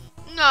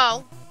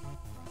 No.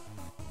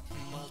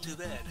 Well, too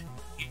bad.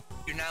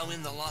 You're now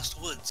in the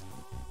Lost Woods.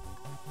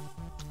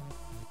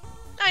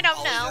 I don't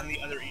Always know. on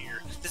the other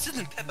ear. This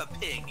isn't Peppa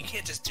Pig. You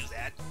can't just do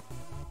that.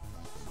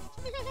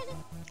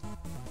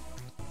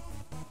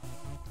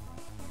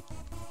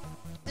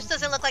 This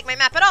doesn't look like my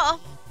map at all.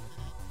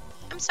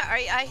 I'm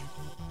sorry, I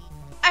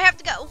have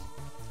to go.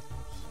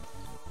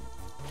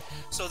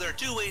 So there are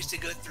two ways to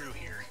get through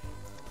here.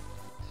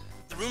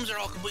 The rooms are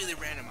all completely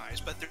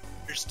randomized, but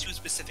there's two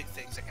specific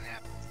things that can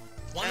happen.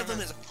 One of them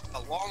is a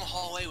long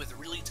hallway with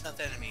really tough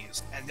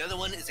enemies, and the other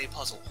one is a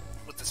puzzle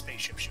with the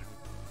spaceship shoot,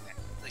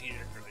 like you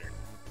did earlier.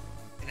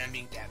 And I'm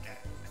being dabbed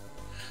at.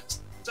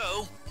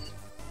 So,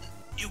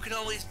 you can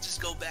always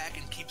just go back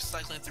and keep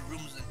cycling through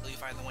rooms until you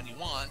find the one you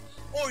want,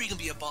 or you can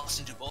be a boss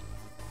and do both.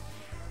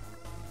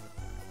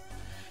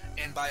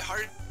 And by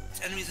hard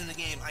enemies in the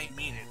game, I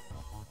mean it.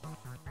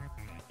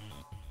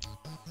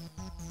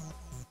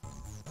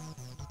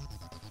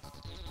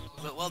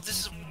 Well, this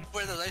is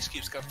where the ice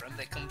cubes come from.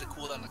 They come to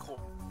cool down the core.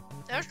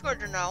 That's good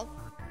to know.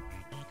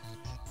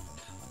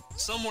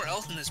 Somewhere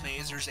else in this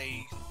maze, there's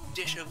a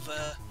dish of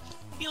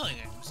healing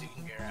items you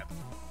can grab.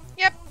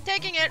 Yep,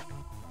 taking it.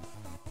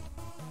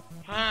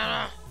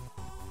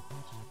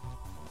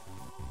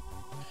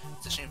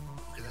 It's a shame,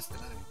 because that's the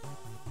time.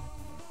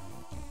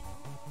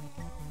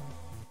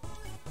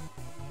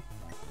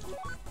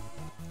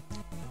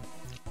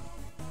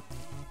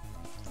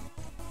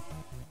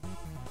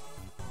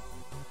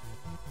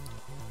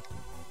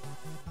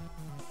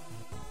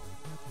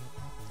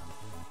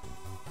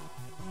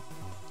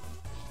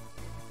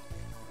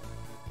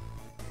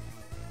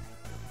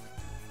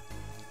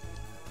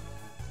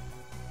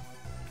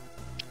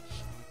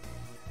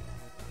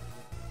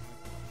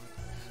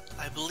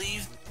 I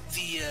believe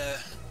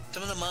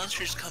some of the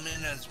monsters come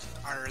in as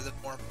are the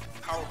more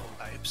powerful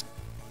types.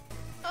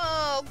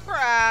 Oh,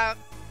 crap.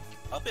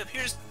 Up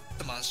here's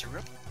the monster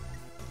room.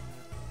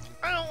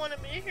 I don't want to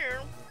be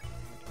here.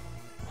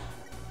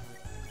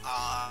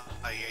 Yeah,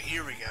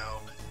 here we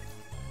go.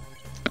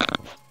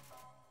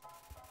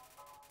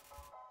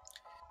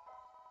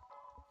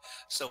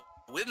 So,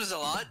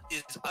 Whimsalot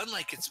is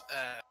unlike its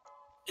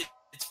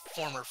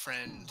former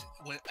friend,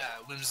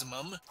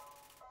 Whimsamum.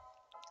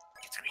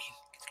 It's green.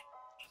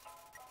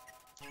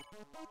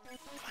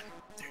 Come on,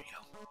 there you go.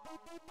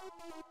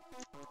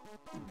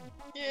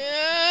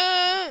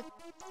 Yeah.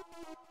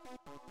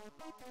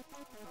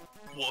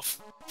 Woof.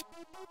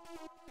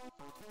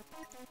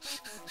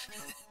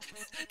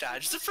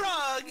 Dodge the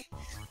frog!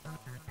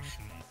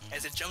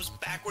 As it jumps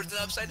backwards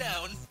and upside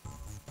down.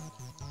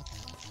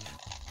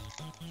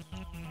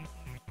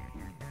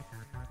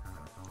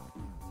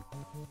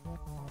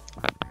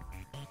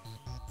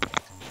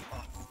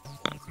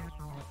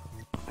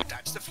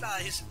 Dodge the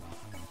flies.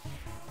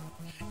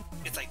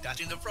 It's like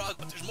dodging the frog,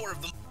 but there's more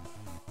of them.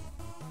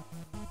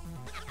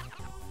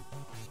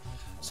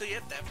 So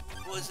yep, that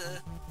was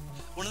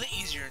one of the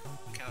easier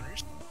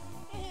encounters.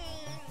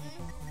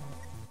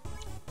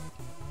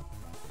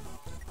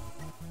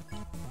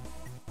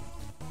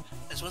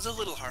 This was a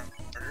little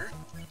harder.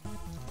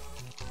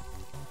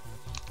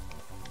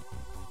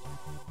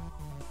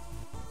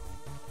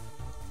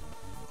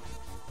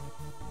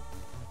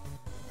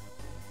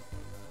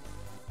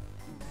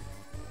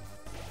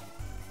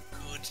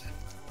 Good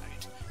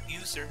night. You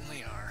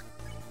certainly are.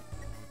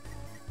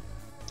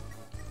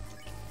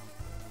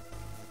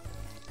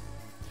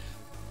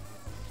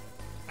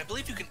 I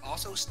believe you can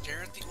also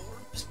stare at the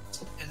orbs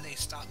and they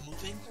stop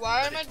moving.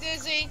 Why am I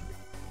dizzy?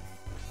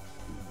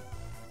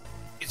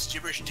 It's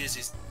gibberish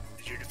dizzy.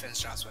 Your defense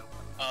shots went.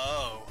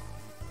 Oh.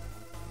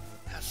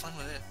 Have fun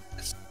with it.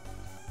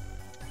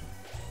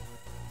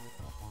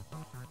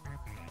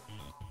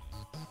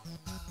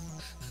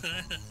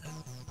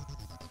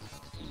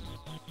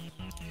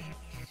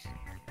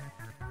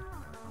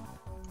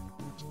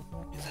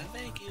 He said,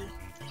 thank you.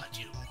 Not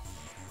you.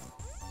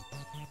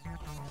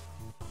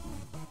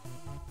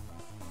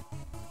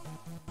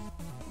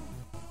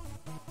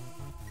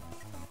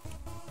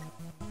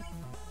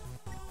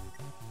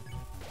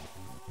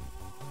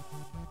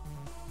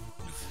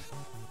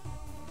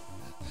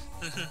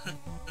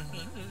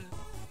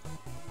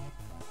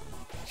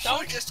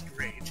 You're just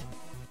great.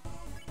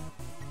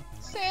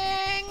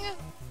 Sing!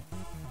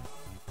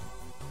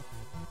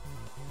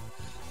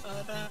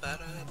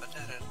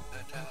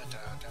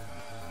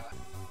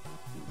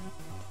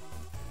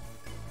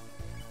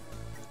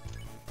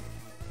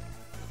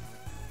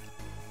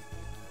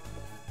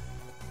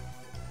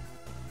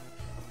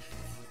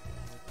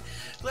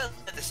 Well,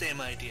 I had the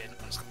same idea.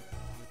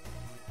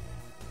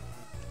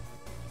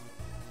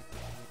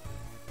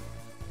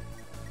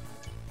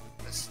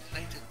 This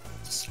night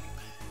to sleep.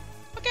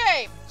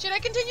 Okay, should I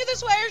continue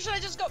this way or should I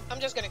just go? I'm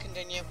just gonna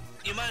continue.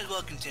 You might as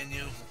well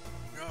continue.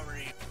 You're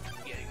already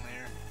getting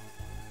there.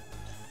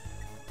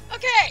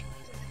 Okay!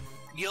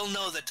 You'll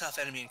know the tough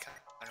enemy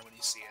encounter when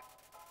you see it.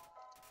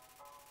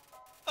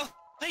 Oh,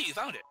 hey, you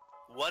found it.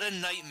 What a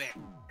nightmare.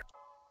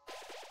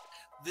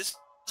 This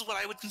is what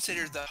I would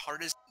consider the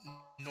hardest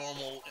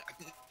normal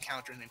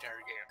encounter in the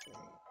entire game.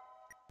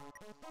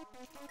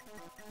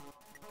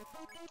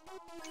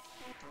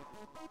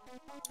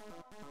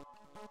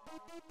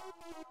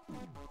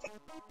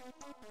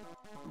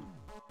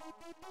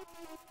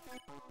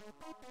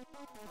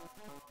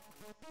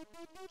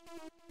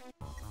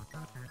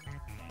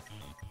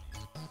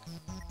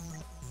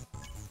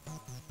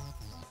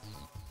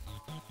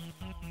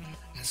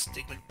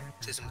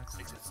 Astigmatism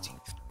clicks its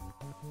teeth.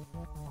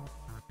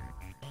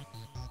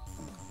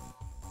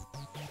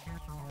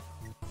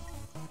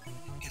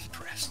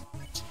 Impressed.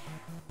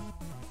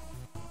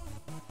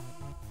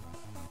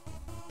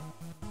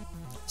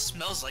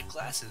 Smells like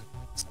glasses.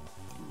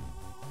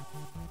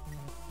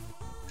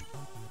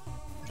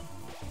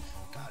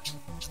 Dodge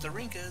the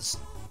rinkas.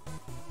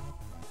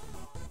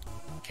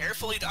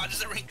 Carefully dodge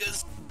the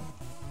rinkas.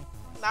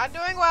 Not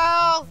doing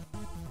well.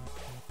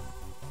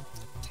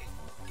 Take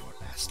your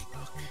last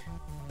look.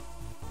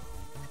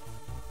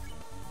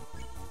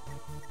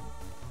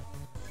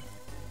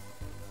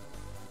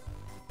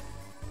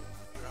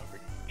 You're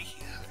already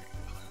here.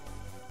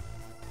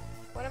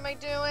 What am I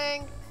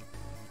doing?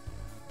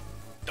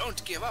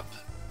 Don't give up.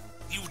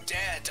 You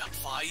dare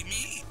defy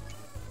me?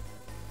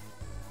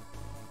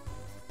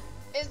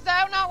 Is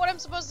that not what I'm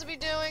supposed to be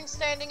doing?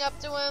 Standing up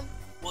to him?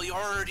 Well, you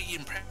already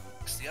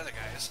impressed the other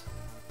guys.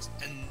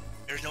 And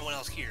there's no one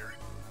else here.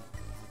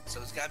 So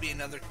there's gotta be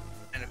another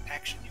kind of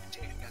action you can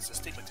take against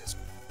astigmatism.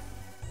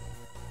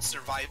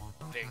 Surviving.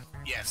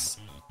 Yes.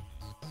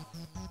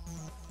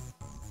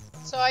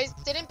 So I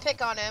didn't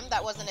pick on him.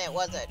 That wasn't it,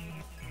 was it?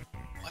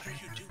 What are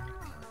you doing?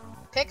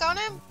 Pick on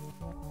him?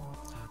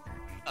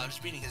 I'm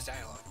just reading his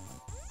dialogue.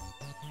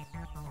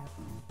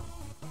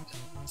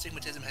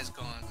 Astigmatism has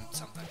gone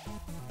something.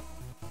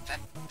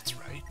 That's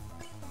right.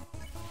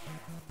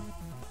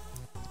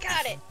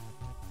 Got it.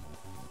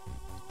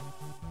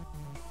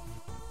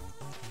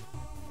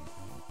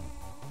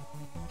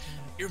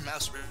 Your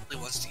mouse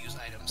really wants to use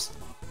items.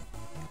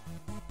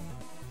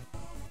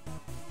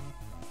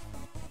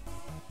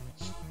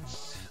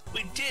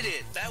 We did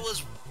it! That was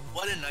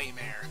what a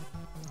nightmare.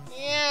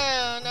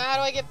 Yeah, now how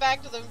do I get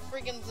back to the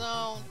freaking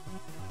zone?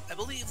 I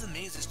believe the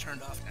maze is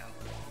turned off now.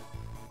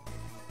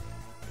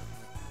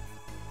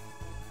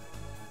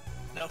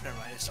 Nope, never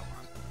mind, it's still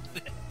on.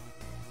 The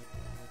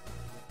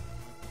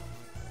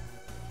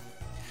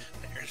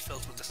air is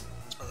filled with the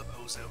smell of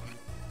ozone.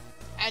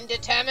 And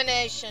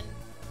determination.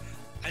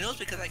 I know it's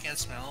because I can't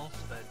smell,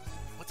 but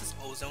what does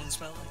ozone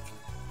smell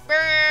like?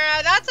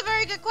 Brr, that's a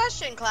very good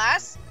question,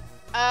 class.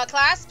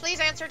 Class, please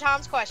answer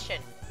Tom's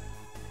question.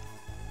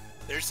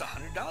 There's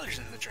 $100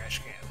 in the trash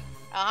can.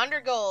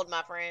 100 gold,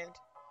 my friend.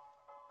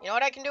 You know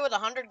what I can do with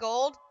 100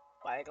 gold?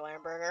 Buy a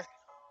glam burger.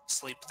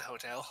 Sleep at the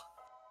hotel.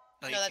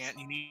 No, No, you that's- can't.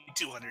 You need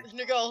 200.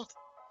 100 gold.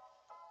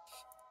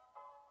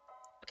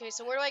 Okay,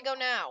 so where do I go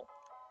now?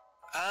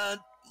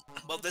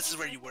 Well, this is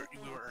where you were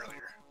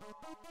earlier.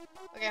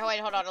 Okay, wait,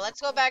 hold on.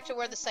 Let's go back to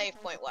where the save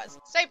point was.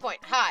 Save point,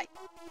 hi.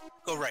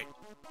 Go right.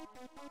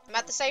 I'm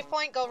at the save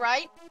point, go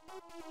right.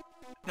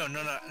 No.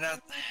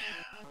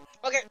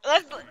 Okay,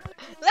 let's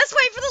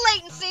wait for the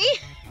latency.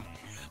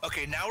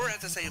 Okay, now we're at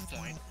the save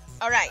point.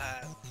 Alright.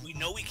 We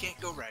know we can't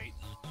go right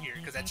here,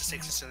 because that just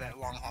takes us to that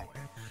long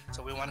hallway.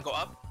 So we want to go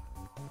up.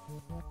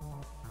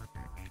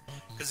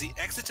 Because the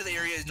exit to the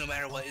area, no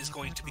matter what, is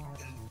going to be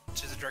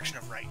to the direction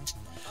of right.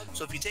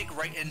 So if you take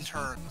right in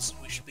turns,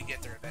 we should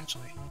get there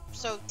eventually.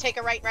 So take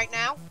a right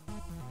now?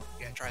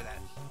 Yeah, try that.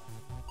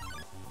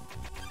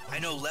 I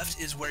know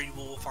left is where you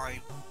will find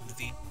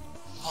the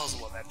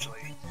puzzle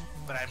eventually,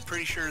 but I'm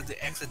pretty sure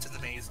the exit to the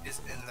maze is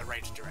in the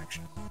right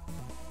direction.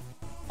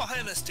 Oh, hi,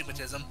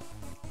 astigmatism.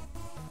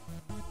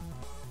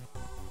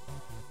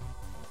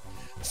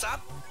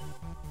 Stop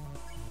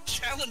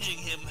challenging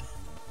him.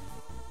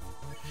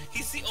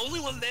 He's the only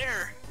one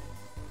there.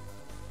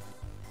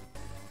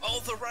 All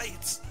the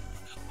rights.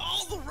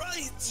 All the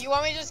rights. You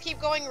want me to just keep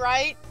going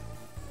right?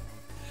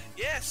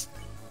 Yes.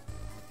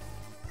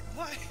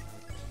 Why?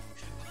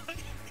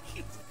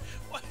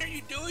 Why are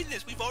you doing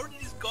this? We've already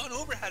just gone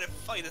over how to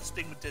fight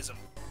astigmatism.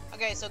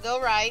 Okay, so go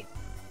right.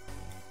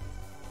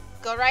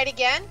 Go right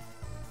again?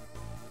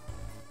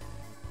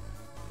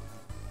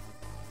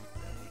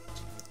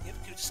 Yep.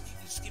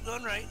 keep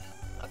going right.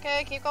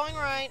 Okay, keep going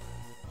right.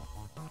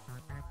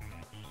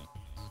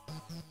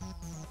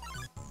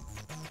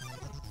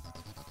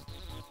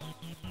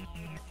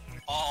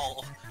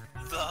 All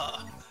the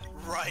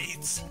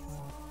rights.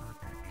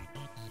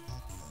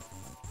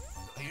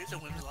 Here's a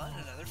Whimsla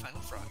and another Final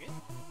Frogget.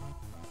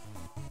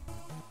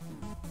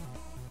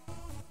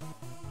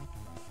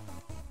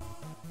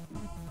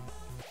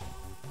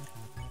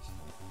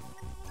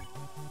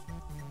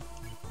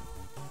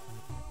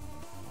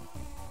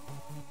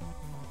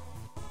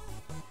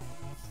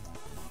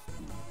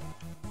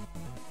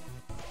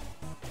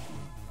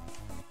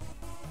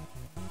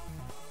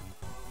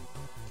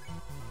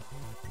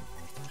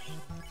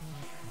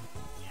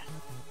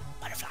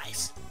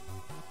 Butterflies.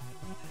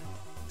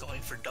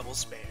 Going for double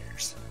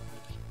spares.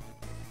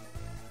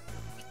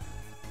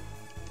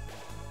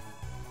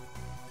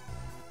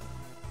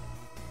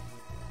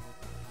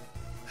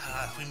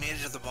 We made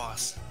it to the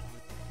boss.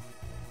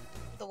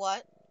 The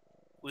what?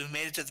 We've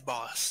made it to the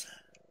boss.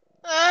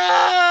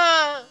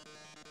 Ah!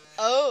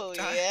 Oh,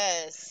 Time,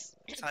 yes.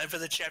 time for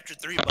the Chapter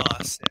 3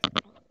 boss.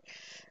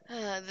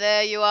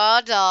 There you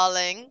are,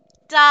 darling.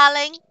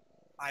 Darling.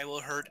 I will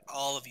hurt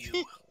all of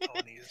you,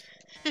 ponies.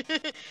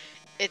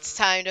 It's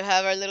time to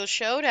have our little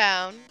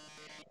showdown.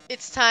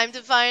 It's time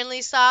to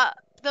finally stop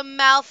the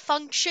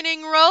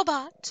malfunctioning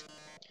robot.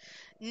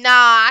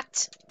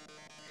 Not.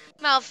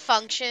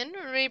 Malfunction,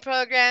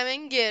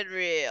 reprogramming, get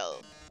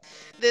real.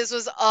 This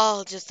was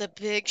all just a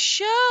big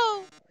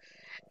show.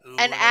 Who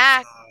An would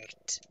have thought?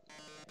 act.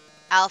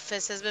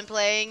 Alphys has been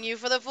playing you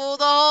for the fool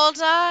the whole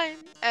time.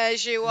 As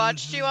she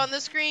watched you on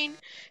the screen,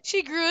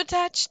 she grew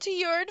attached to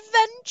your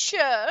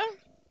adventure.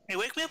 Hey,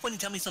 wake me up when you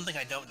tell me something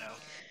I don't know.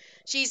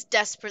 She's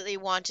desperately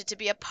wanted to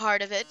be a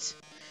part of it.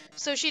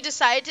 So she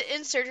decided to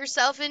insert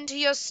herself into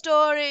your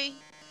story.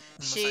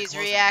 Almost She's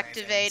like most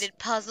anime reactivated fans.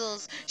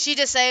 puzzles. She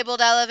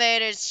disabled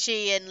elevators.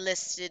 She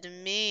enlisted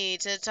me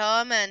to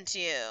torment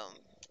you.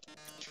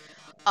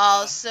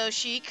 Also,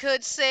 she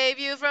could save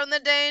you from the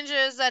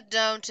dangers that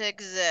don't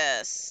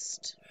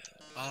exist.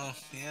 Oh,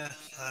 yeah.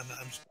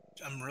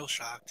 I'm real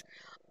shocked.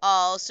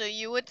 Also,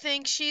 you would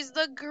think she's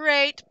the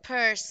great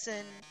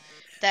person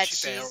that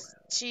She failed.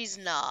 she's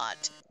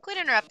not. Quit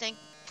interrupting.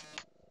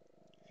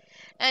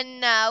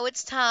 And now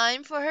it's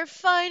time for her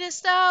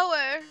finest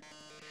hour.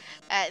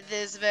 At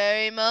this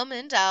very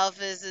moment,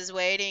 Alphys is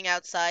waiting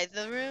outside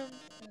the room.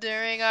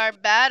 During our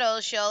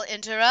battle, she'll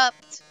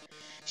interrupt.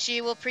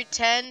 She will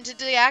pretend to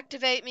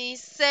deactivate me,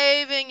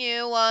 saving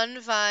you one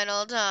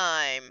final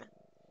time.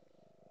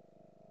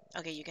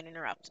 Okay, you can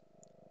interrupt.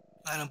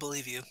 I don't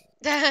believe you.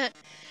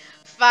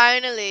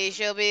 Finally,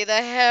 she'll be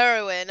the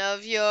heroine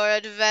of your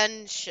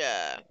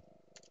adventure.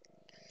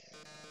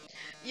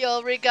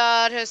 You'll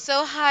regard her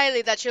so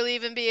highly that she'll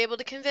even be able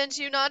to convince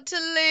you not to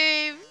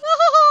leave.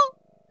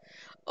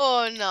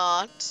 Or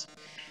not.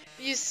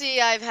 You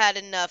see, I've had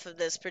enough of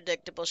this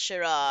predictable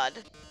charade.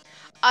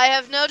 I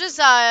have no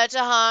desire to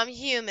harm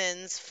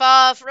humans.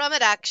 Far from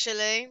it,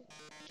 actually.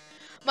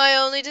 My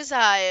only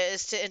desire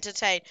is to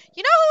entertain.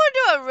 You know who would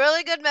do a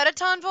really good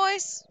Metaton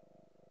voice?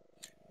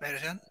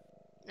 Metaton?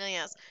 Oh,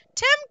 yes.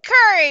 Tim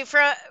Curry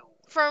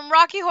from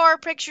Rocky Horror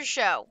Picture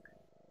Show.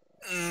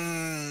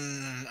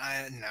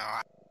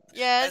 No.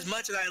 Yes? As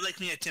much as I like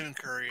me a Tim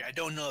Curry, I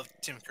don't know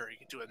if Tim Curry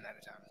could do a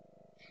Metaton.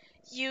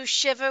 You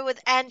shiver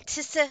with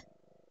anticipation.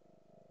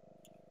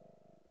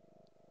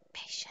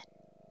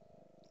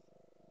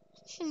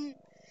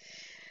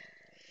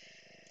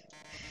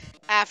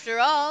 After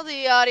all,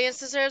 the audience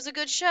deserves a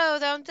good show,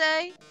 don't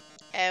they?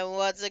 And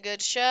what's a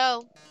good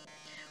show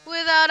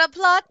without a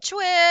plot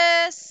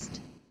twist?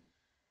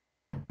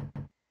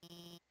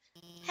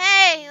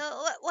 Hey,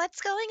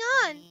 what's going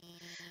on?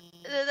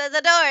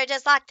 The door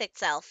just locked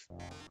itself.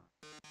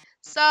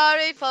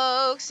 Sorry,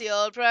 folks, the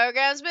old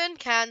program's been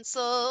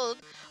cancelled,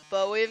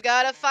 but we've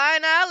got a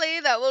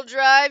finale that will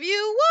drive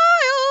you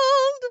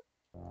wild.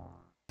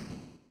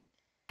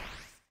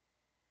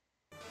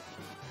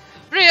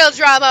 Real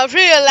drama,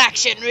 real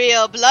action,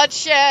 real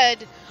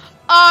bloodshed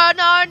on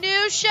our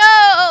new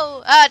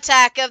show,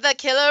 Attack of the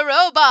Killer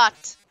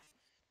Robot.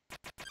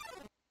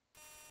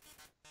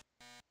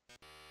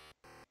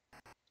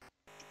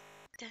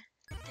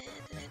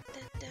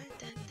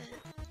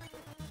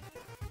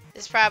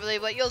 This is probably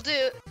what you'll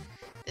do.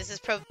 This is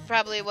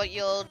probably what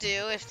you'll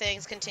do if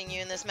things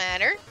continue in this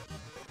manner.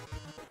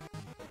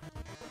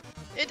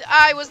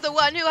 I was the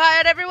one who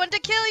hired everyone to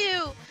kill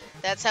you.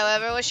 That's,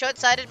 however, a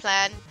short-sighted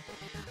plan.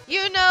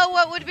 You know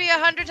what would be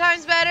 100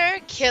 times better?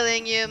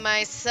 Killing you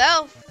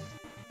myself.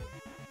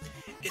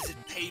 Is it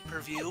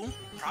pay-per-view?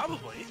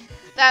 Probably.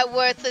 That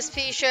worthless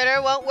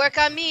pea-shooter won't work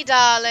on me,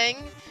 darling.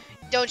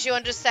 Don't you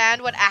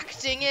understand what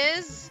acting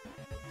is?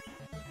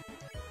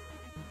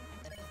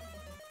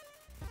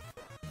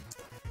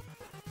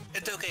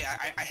 It's okay.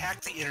 I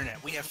hacked the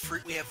internet. We have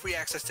free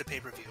access to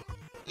pay-per-view.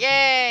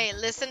 Yay!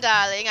 Listen,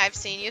 darling, I've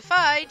seen you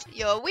fight.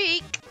 You're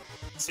weak.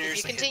 Seriously,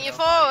 if you continue hit the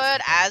button.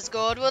 forward,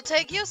 Asgore will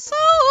take your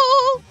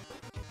soul.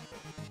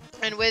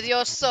 And with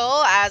your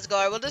soul,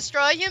 Asgore will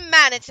destroy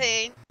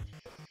humanity.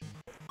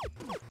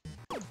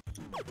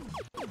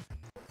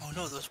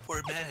 Oh no, those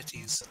poor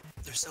manatees.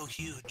 They're so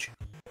huge.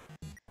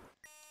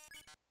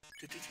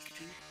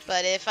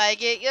 But if I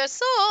get your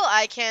soul,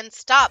 I can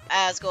stop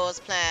Asgore's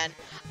plan.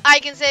 I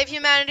can save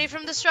humanity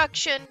from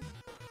destruction.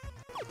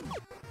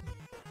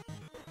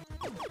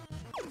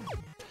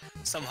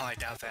 Somehow I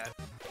doubt that.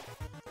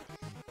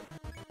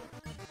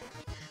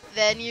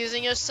 Then,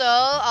 using your soul,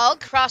 I'll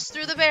cross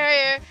through the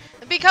barrier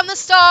and become the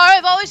star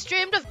I've always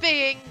dreamed of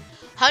being.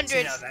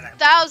 Hundreds,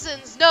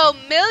 thousands, no,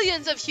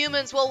 millions of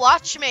humans will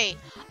watch me.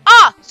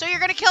 Ah, so you're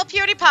gonna kill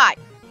PewDiePie?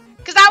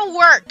 Because that will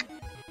work.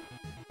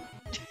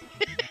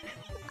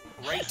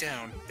 Write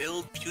down,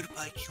 build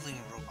PewDiePie killing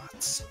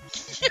robots.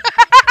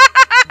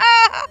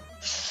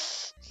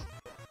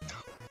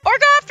 Or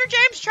go after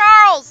James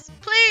Charles.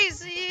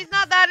 Please, he's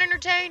not that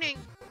entertaining.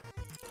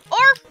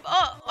 Or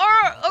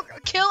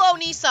kill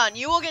Onisan.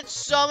 You will get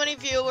so many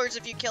viewers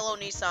if you kill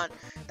Onisan.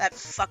 That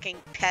fucking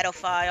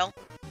pedophile.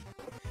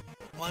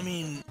 Well, I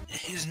mean,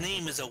 his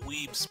name is a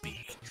weeb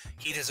speak.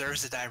 He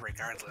deserves to die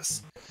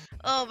regardless.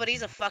 Oh, but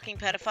he's a fucking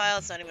pedophile.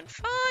 It's not even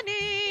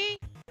funny.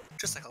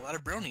 Just like a lot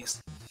of bronies.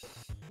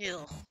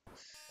 Ew.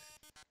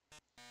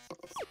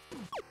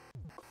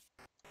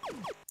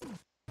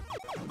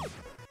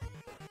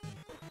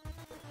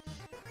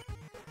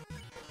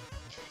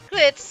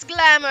 Glitz,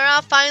 glamour,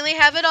 I'll finally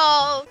have it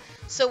all.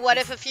 So what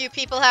if a few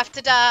people have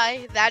to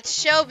die?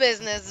 That's show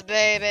business,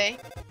 baby.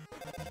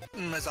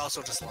 It's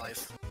also just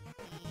life.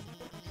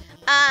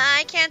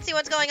 I can't see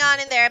what's going on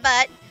in there,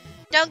 but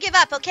don't give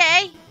up,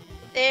 okay?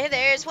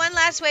 There's one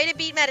last way to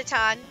beat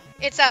Mettaton.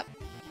 It's a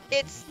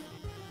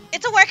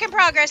work in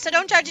progress, so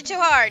don't judge it too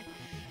hard.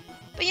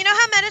 But you know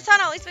how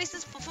Mettaton always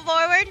faces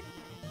forward?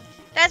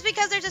 That's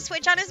because there's a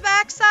switch on his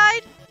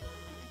backside.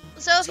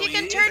 So if you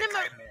can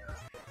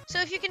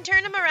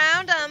turn him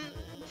around,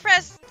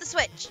 press the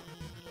switch.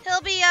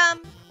 He'll be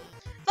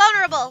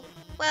vulnerable.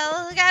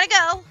 Well, we gotta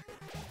go.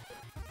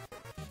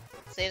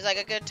 Seems like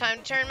a good time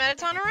to turn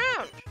Mettaton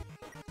around.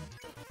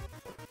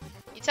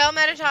 You tell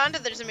Mettaton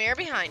that there's a mirror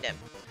behind him.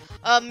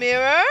 A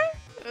mirror?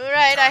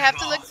 Right, I have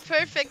to look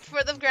perfect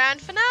for the grand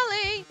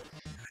finale.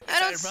 I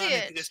don't see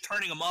it. Because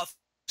turning him off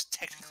is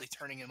technically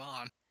turning him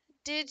on.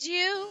 Did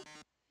you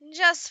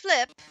just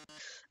flip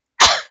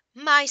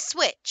my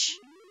switch?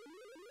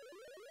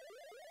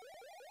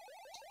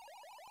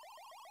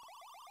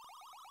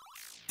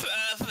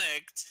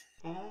 Perfect.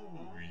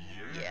 Oh,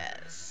 yeah.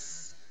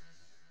 Yes.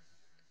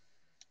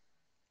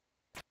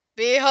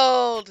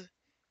 Behold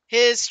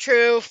his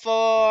true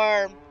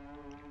form.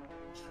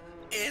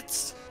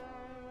 It's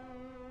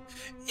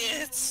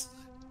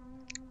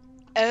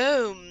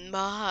Oh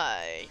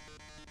my.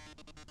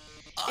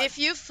 If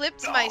you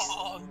flipped my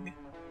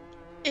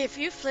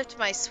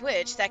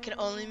switch, that can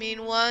only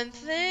mean one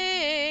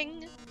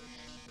thing.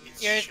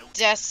 You're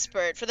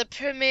desperate for the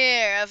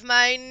premiere of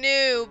my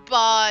new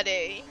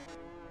body.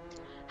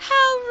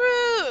 How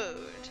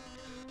rude.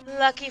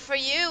 Lucky for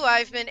you,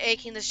 I've been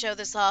aching to show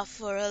this off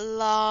for a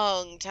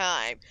long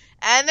time.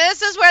 And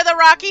this is where the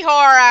Rocky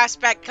Horror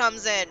aspect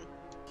comes in.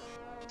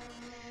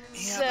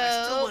 Yeah, but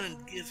I still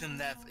wouldn't give him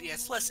that. Yeah,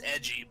 it's less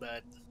edgy,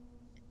 but...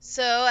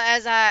 So,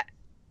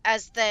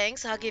 as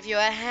thanks, I'll give you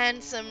a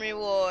handsome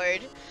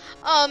reward.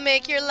 I'll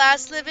make your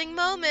last living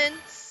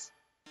moments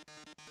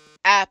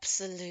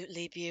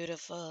absolutely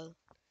beautiful.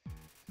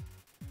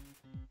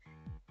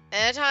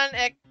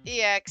 Mettaton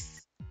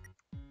EX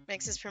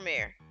makes his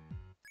premiere.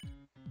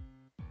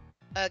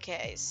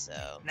 Okay,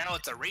 so... Now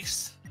it's a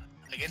race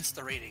against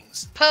the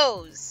ratings.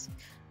 Pose!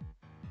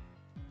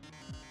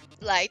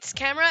 Lights,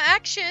 camera,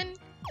 action!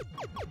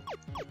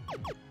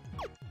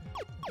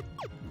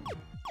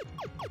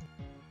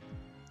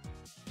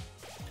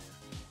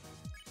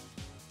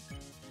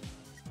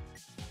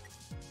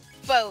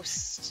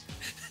 Boast.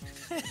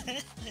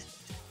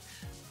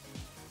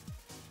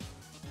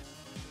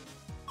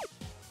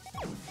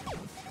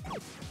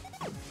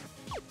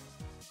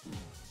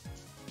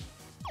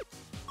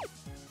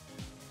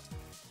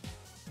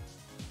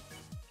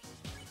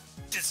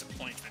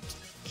 Disappointment.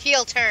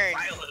 Heel turn.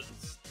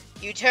 Violence.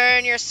 You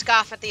turn your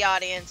scoff at the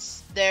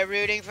audience. They're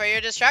rooting for your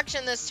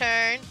destruction this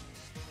turn.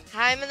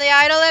 I'm the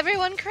idol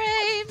everyone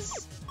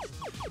craves.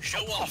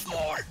 Show off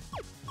more.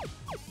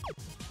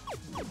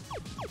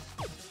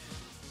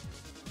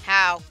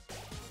 How?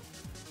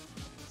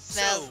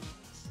 Smell. So,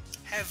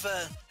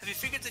 have you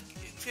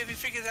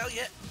figured it out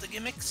yet? The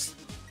gimmicks?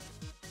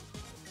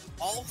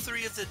 All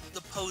three of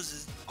the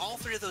poses, all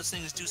three of those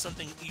things do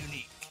something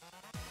unique.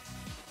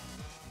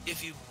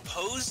 If you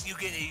pose, you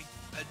get a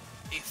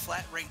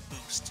flat rate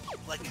boost,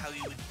 like how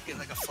you would get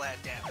like a flat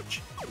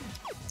damage.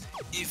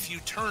 If you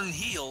turn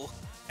heel,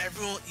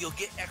 you'll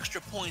get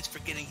extra points for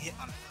getting hit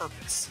on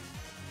purpose.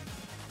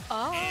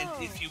 Oh.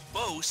 And if you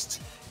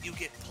boast, you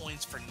get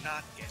points for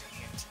not getting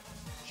hit.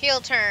 Heel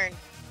turn.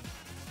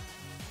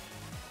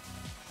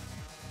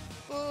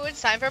 Ooh, it's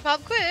time for a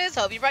pub quiz.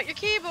 Hope you brought your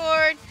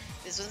keyboard.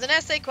 This was an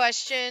essay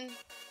question.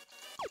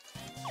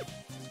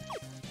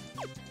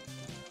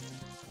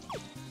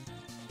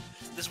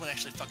 This one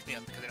actually fucked me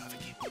up because I don't have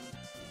a keyboard.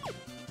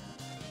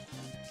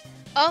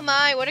 Oh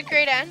my, what a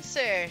great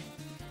answer.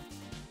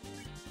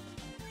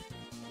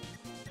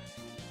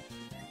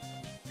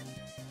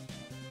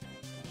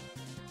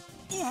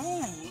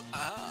 Ooh,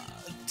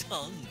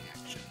 tongue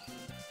action.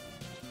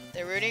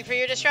 They're rooting for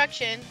your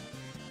destruction.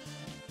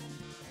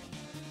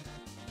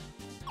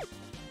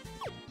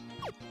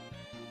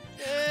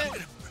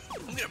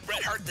 I'm gonna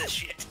Bret Hart this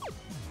shit.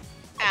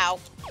 Ow.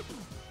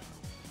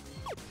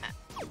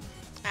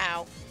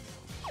 Ow.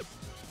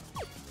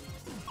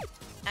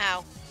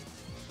 Ow.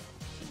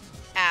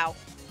 Ow.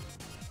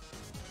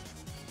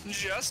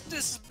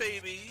 Justice,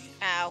 baby.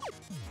 Ow.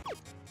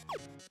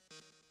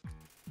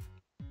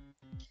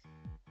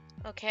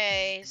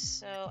 Okay,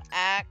 so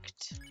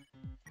act,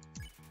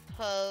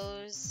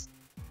 pose.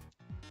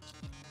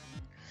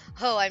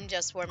 Oh, I'm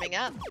just warming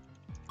up.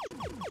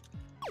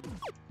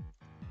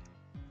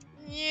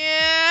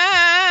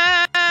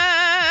 Yeah.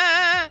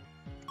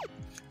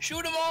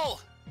 Shoot them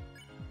all.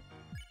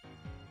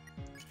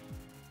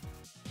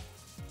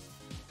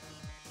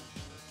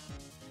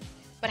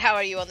 But how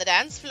are you on the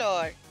dance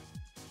floor?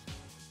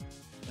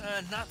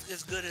 Not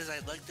as good as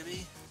I'd like to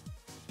be.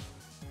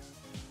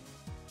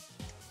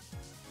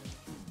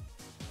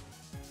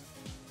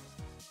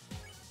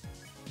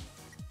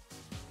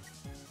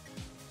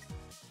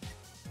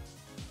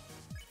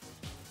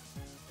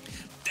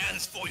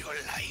 Dance for your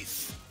life.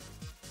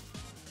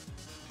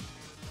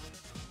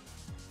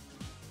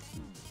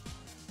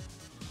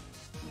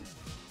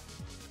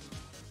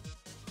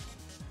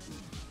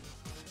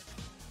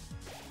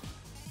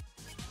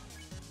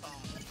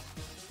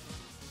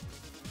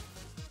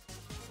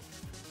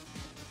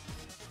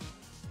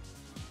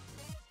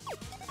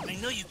 I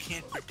know you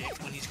can't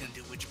predict when he's gonna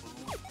do which move.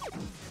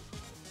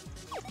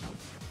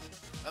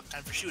 Oh,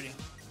 time for shooting.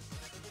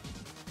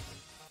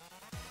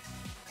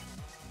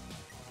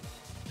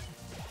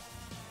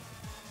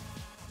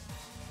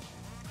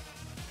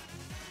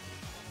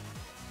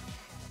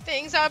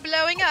 Things are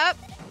blowing up.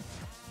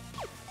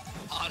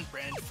 On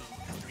brand food,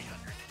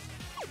 300.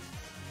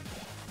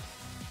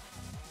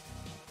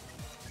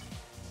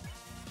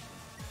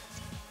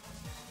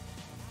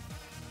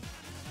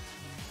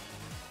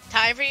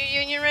 Time for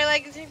your union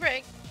relaxing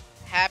break.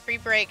 Happy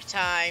break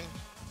time.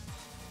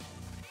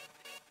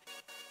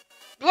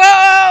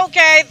 Whoa,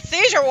 okay,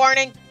 seizure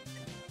warning.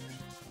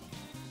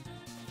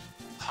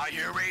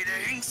 Higher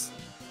ratings.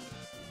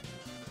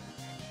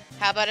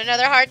 How about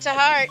another heart to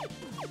heart?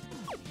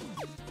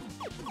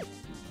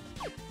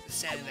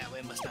 Standing that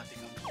way must not be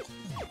comfortable.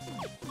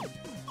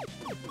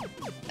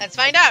 Let's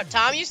find out.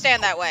 Tom, you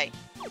stand that way.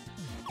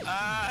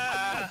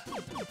 I'm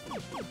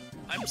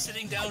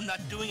sitting down,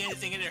 not doing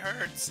anything, and it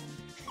hurts.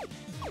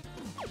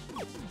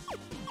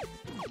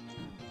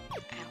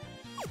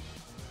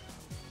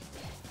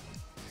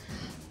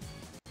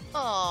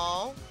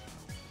 Aww.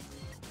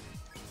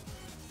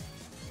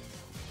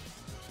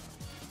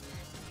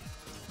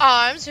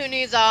 Arms? Who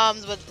needs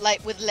arms with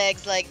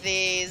legs like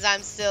these?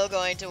 I'm still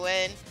going to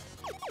win.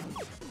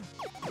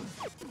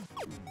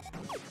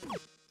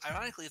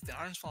 Ironically, if the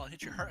arms fall and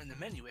hit your heart in the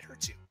menu, it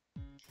hurts you.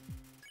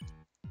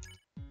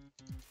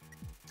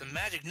 The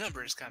magic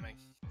number is coming.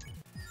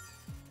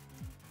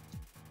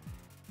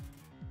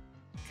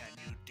 Can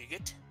you dig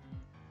it?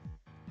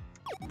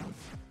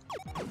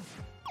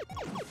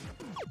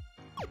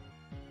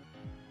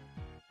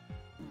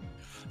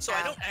 So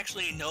I don't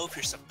actually know if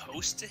you're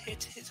supposed to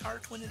hit his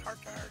heart when his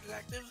heart to heart is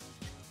active.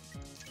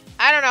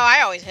 I don't know.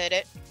 I always hit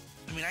it.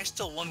 I mean, I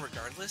still won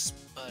regardless,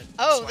 but...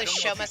 Oh, so the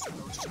show must...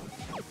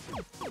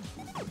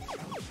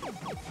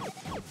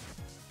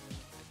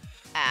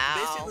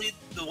 Ow. Basically,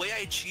 the way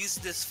I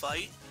cheesed this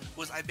fight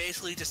was I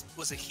basically just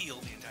was a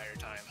heel the entire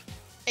time.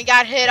 And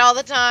got hit all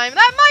the time.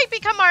 That might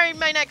become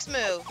my next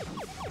move.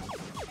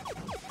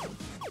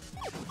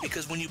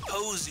 Because when you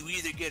pose, you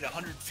either get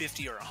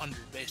 150 or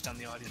 100 based on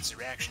the audience's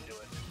reaction to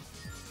it.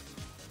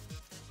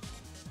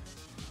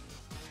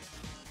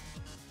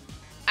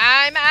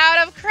 I'm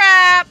out of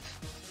crap.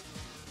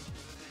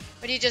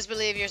 But you just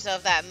believe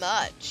yourself that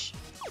much.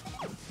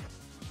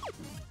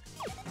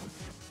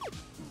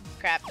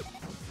 Crap.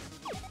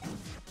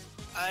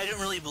 I don't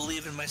really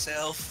believe in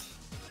myself.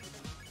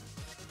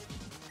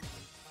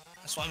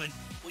 That's why I'm in...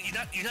 Well, you're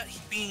not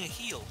being a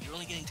heel. You're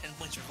only getting 10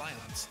 points for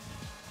violence.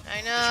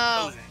 I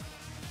know. You're posing.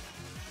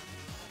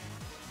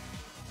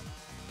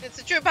 It's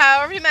the true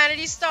power of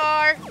humanity,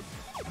 Star.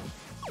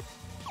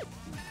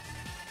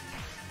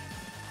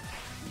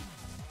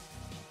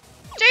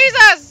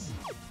 Jesus!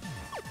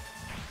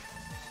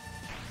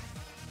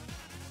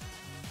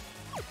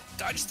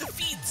 Dodge the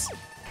feet! It's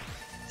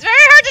very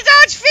hard to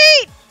dodge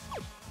feet!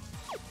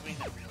 I mean,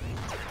 not really.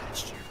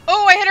 It's true.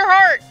 Oh, I hit her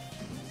heart.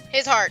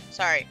 His heart,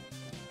 sorry.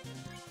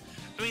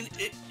 I mean,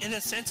 in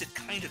a sense, it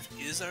kind of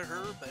is a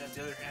her, but at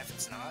the other half,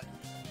 it's not.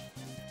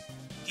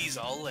 He's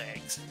all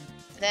legs.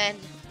 Then,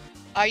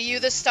 are you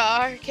the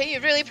Star? Can you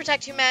really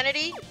protect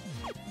humanity?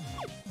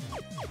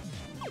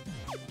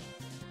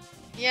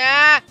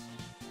 Yeah.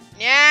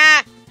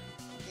 Yeah.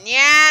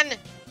 Nyan.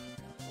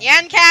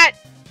 Nyan cat.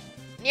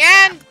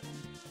 Nyan.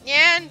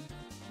 Nyan.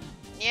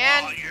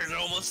 Nyan. Oh, you're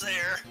almost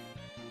there.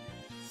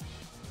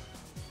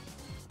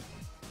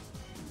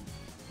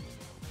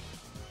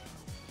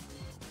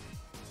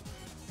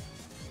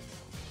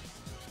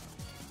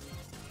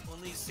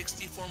 Only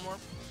 65 54 more?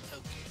 Okay.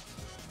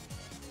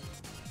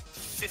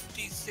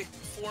 56,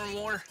 4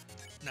 more?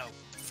 No,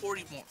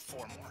 40 more,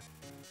 4 more.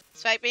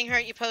 Despite being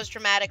hurt, you pose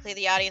dramatically.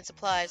 The audience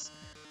applauds.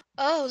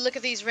 Oh, look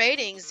at these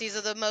ratings. These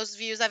are the most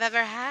views I've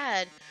ever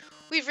had.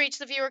 We've reached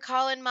the viewer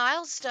call-in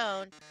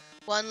milestone.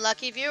 One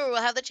lucky viewer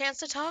will have the chance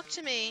to talk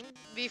to me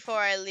before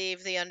I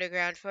leave the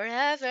underground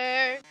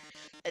forever.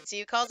 Let's see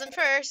who calls in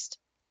first.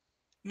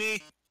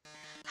 Me?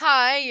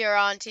 Hi, you're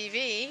on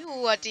TV.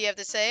 What do you have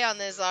to say on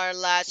this, our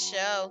last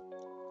show?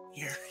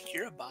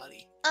 You're a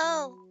body.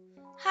 Oh,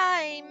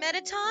 hi,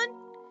 Metaton?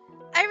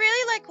 I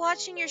really like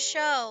watching your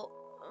show.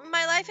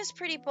 My life is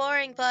pretty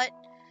boring, but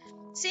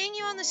seeing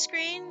you on the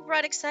screen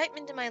brought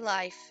excitement to my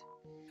life.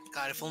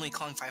 God, if only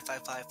calling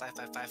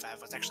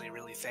 5555555 was actually a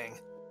really thing.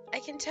 I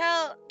can't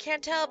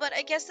tell, but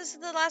I guess this is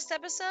the last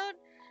episode?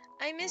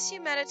 I miss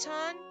you,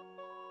 Metaton.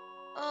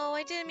 Oh,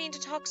 I didn't mean to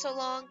talk so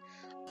long.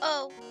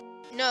 Oh,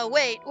 no,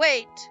 wait.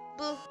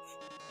 Boo.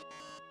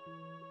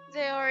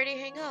 They already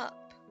hang up.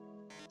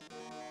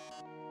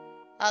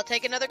 I'll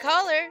take another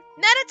caller.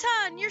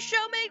 Metaton, your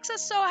show makes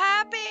us so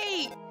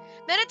happy.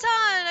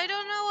 Metaton, I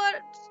don't know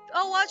what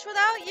I'll watch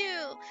without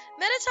you.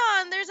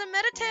 Metaton, there's a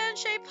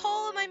Metaton-shaped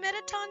hole in my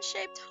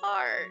Metaton-shaped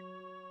heart.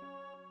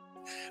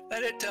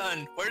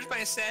 Metaton, where's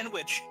my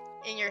sandwich?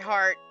 In your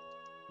heart.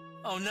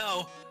 Oh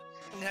no,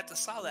 I'm gonna have to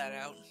saw that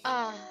out.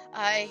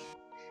 I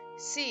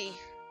see.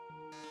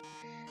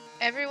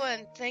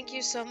 Everyone, thank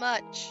you so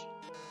much.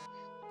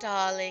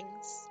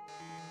 Darlings.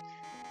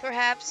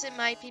 Perhaps it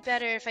might be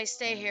better if I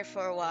stay here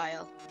for a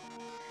while.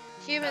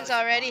 Humans How's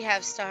it already going?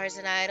 have stars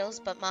and idols,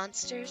 but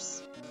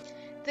monsters,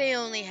 they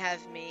only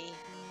have me.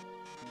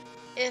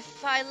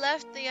 If I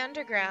left, the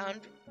underground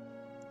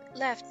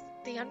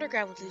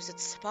would lose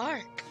its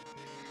spark.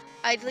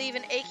 I'd leave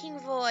an aching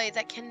void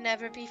that can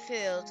never be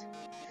filled.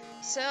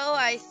 So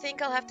I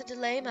think I'll have to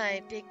delay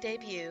my big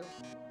debut.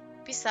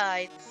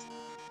 Besides,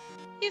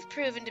 you've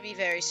proven to be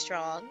very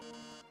strong.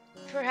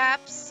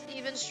 Perhaps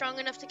even strong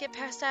enough to get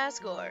past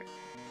Asgore.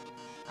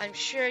 I'm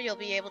sure you'll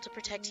be able to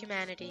protect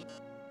humanity.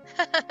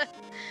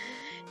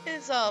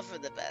 It's all for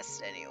the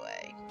best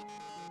anyway.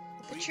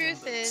 The Read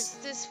truth them is,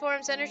 books. this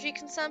form's energy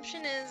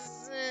consumption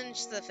is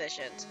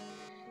insufficient.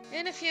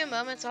 In a few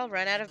moments, I'll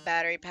run out of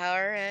battery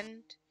power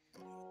and,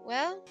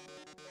 well,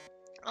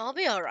 I'll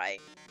be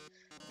alright.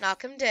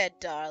 Knock 'em dead,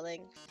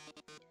 darling.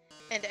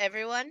 And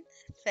everyone,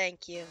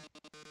 thank you.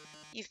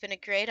 You've been a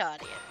great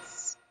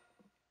audience.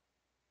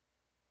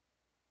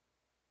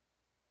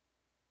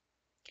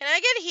 Can I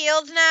get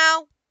healed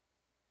now?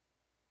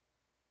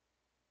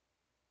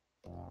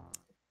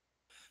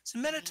 So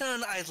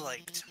Metaton I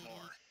liked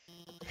more.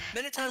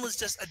 Metaton was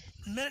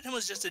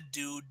just a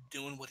dude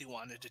doing what he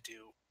wanted to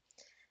do.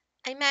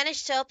 I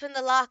managed to open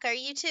the lock. Are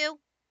you too?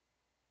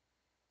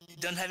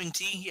 Done having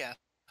tea? Yeah.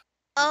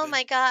 We're Oh good.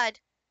 my god.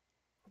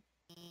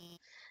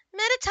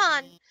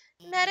 Metaton!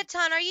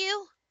 Metaton, are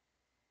you?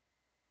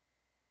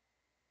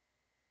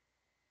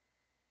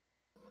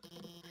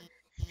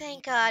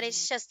 Thank God,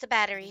 it's just the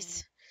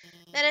batteries.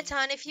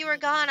 Metaton, if you were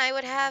gone, I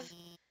would have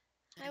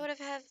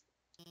have.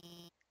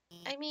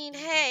 I mean,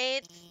 hey,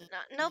 it's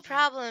no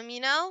problem, you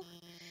know?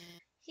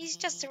 He's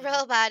just a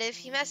robot.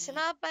 If you mess him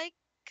up, I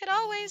could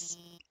always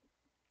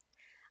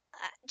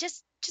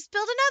just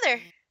build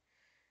another.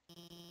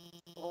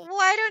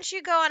 Why don't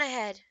you go on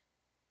ahead?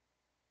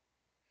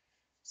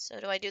 So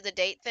do I do the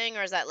date thing,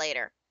 or is that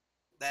later?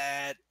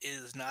 That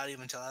is not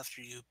even until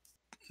after you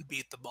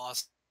beat the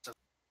boss of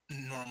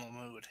normal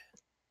mode.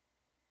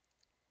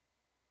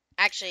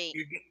 Actually,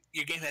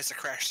 Your game has to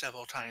crash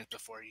several times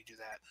before you do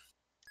that.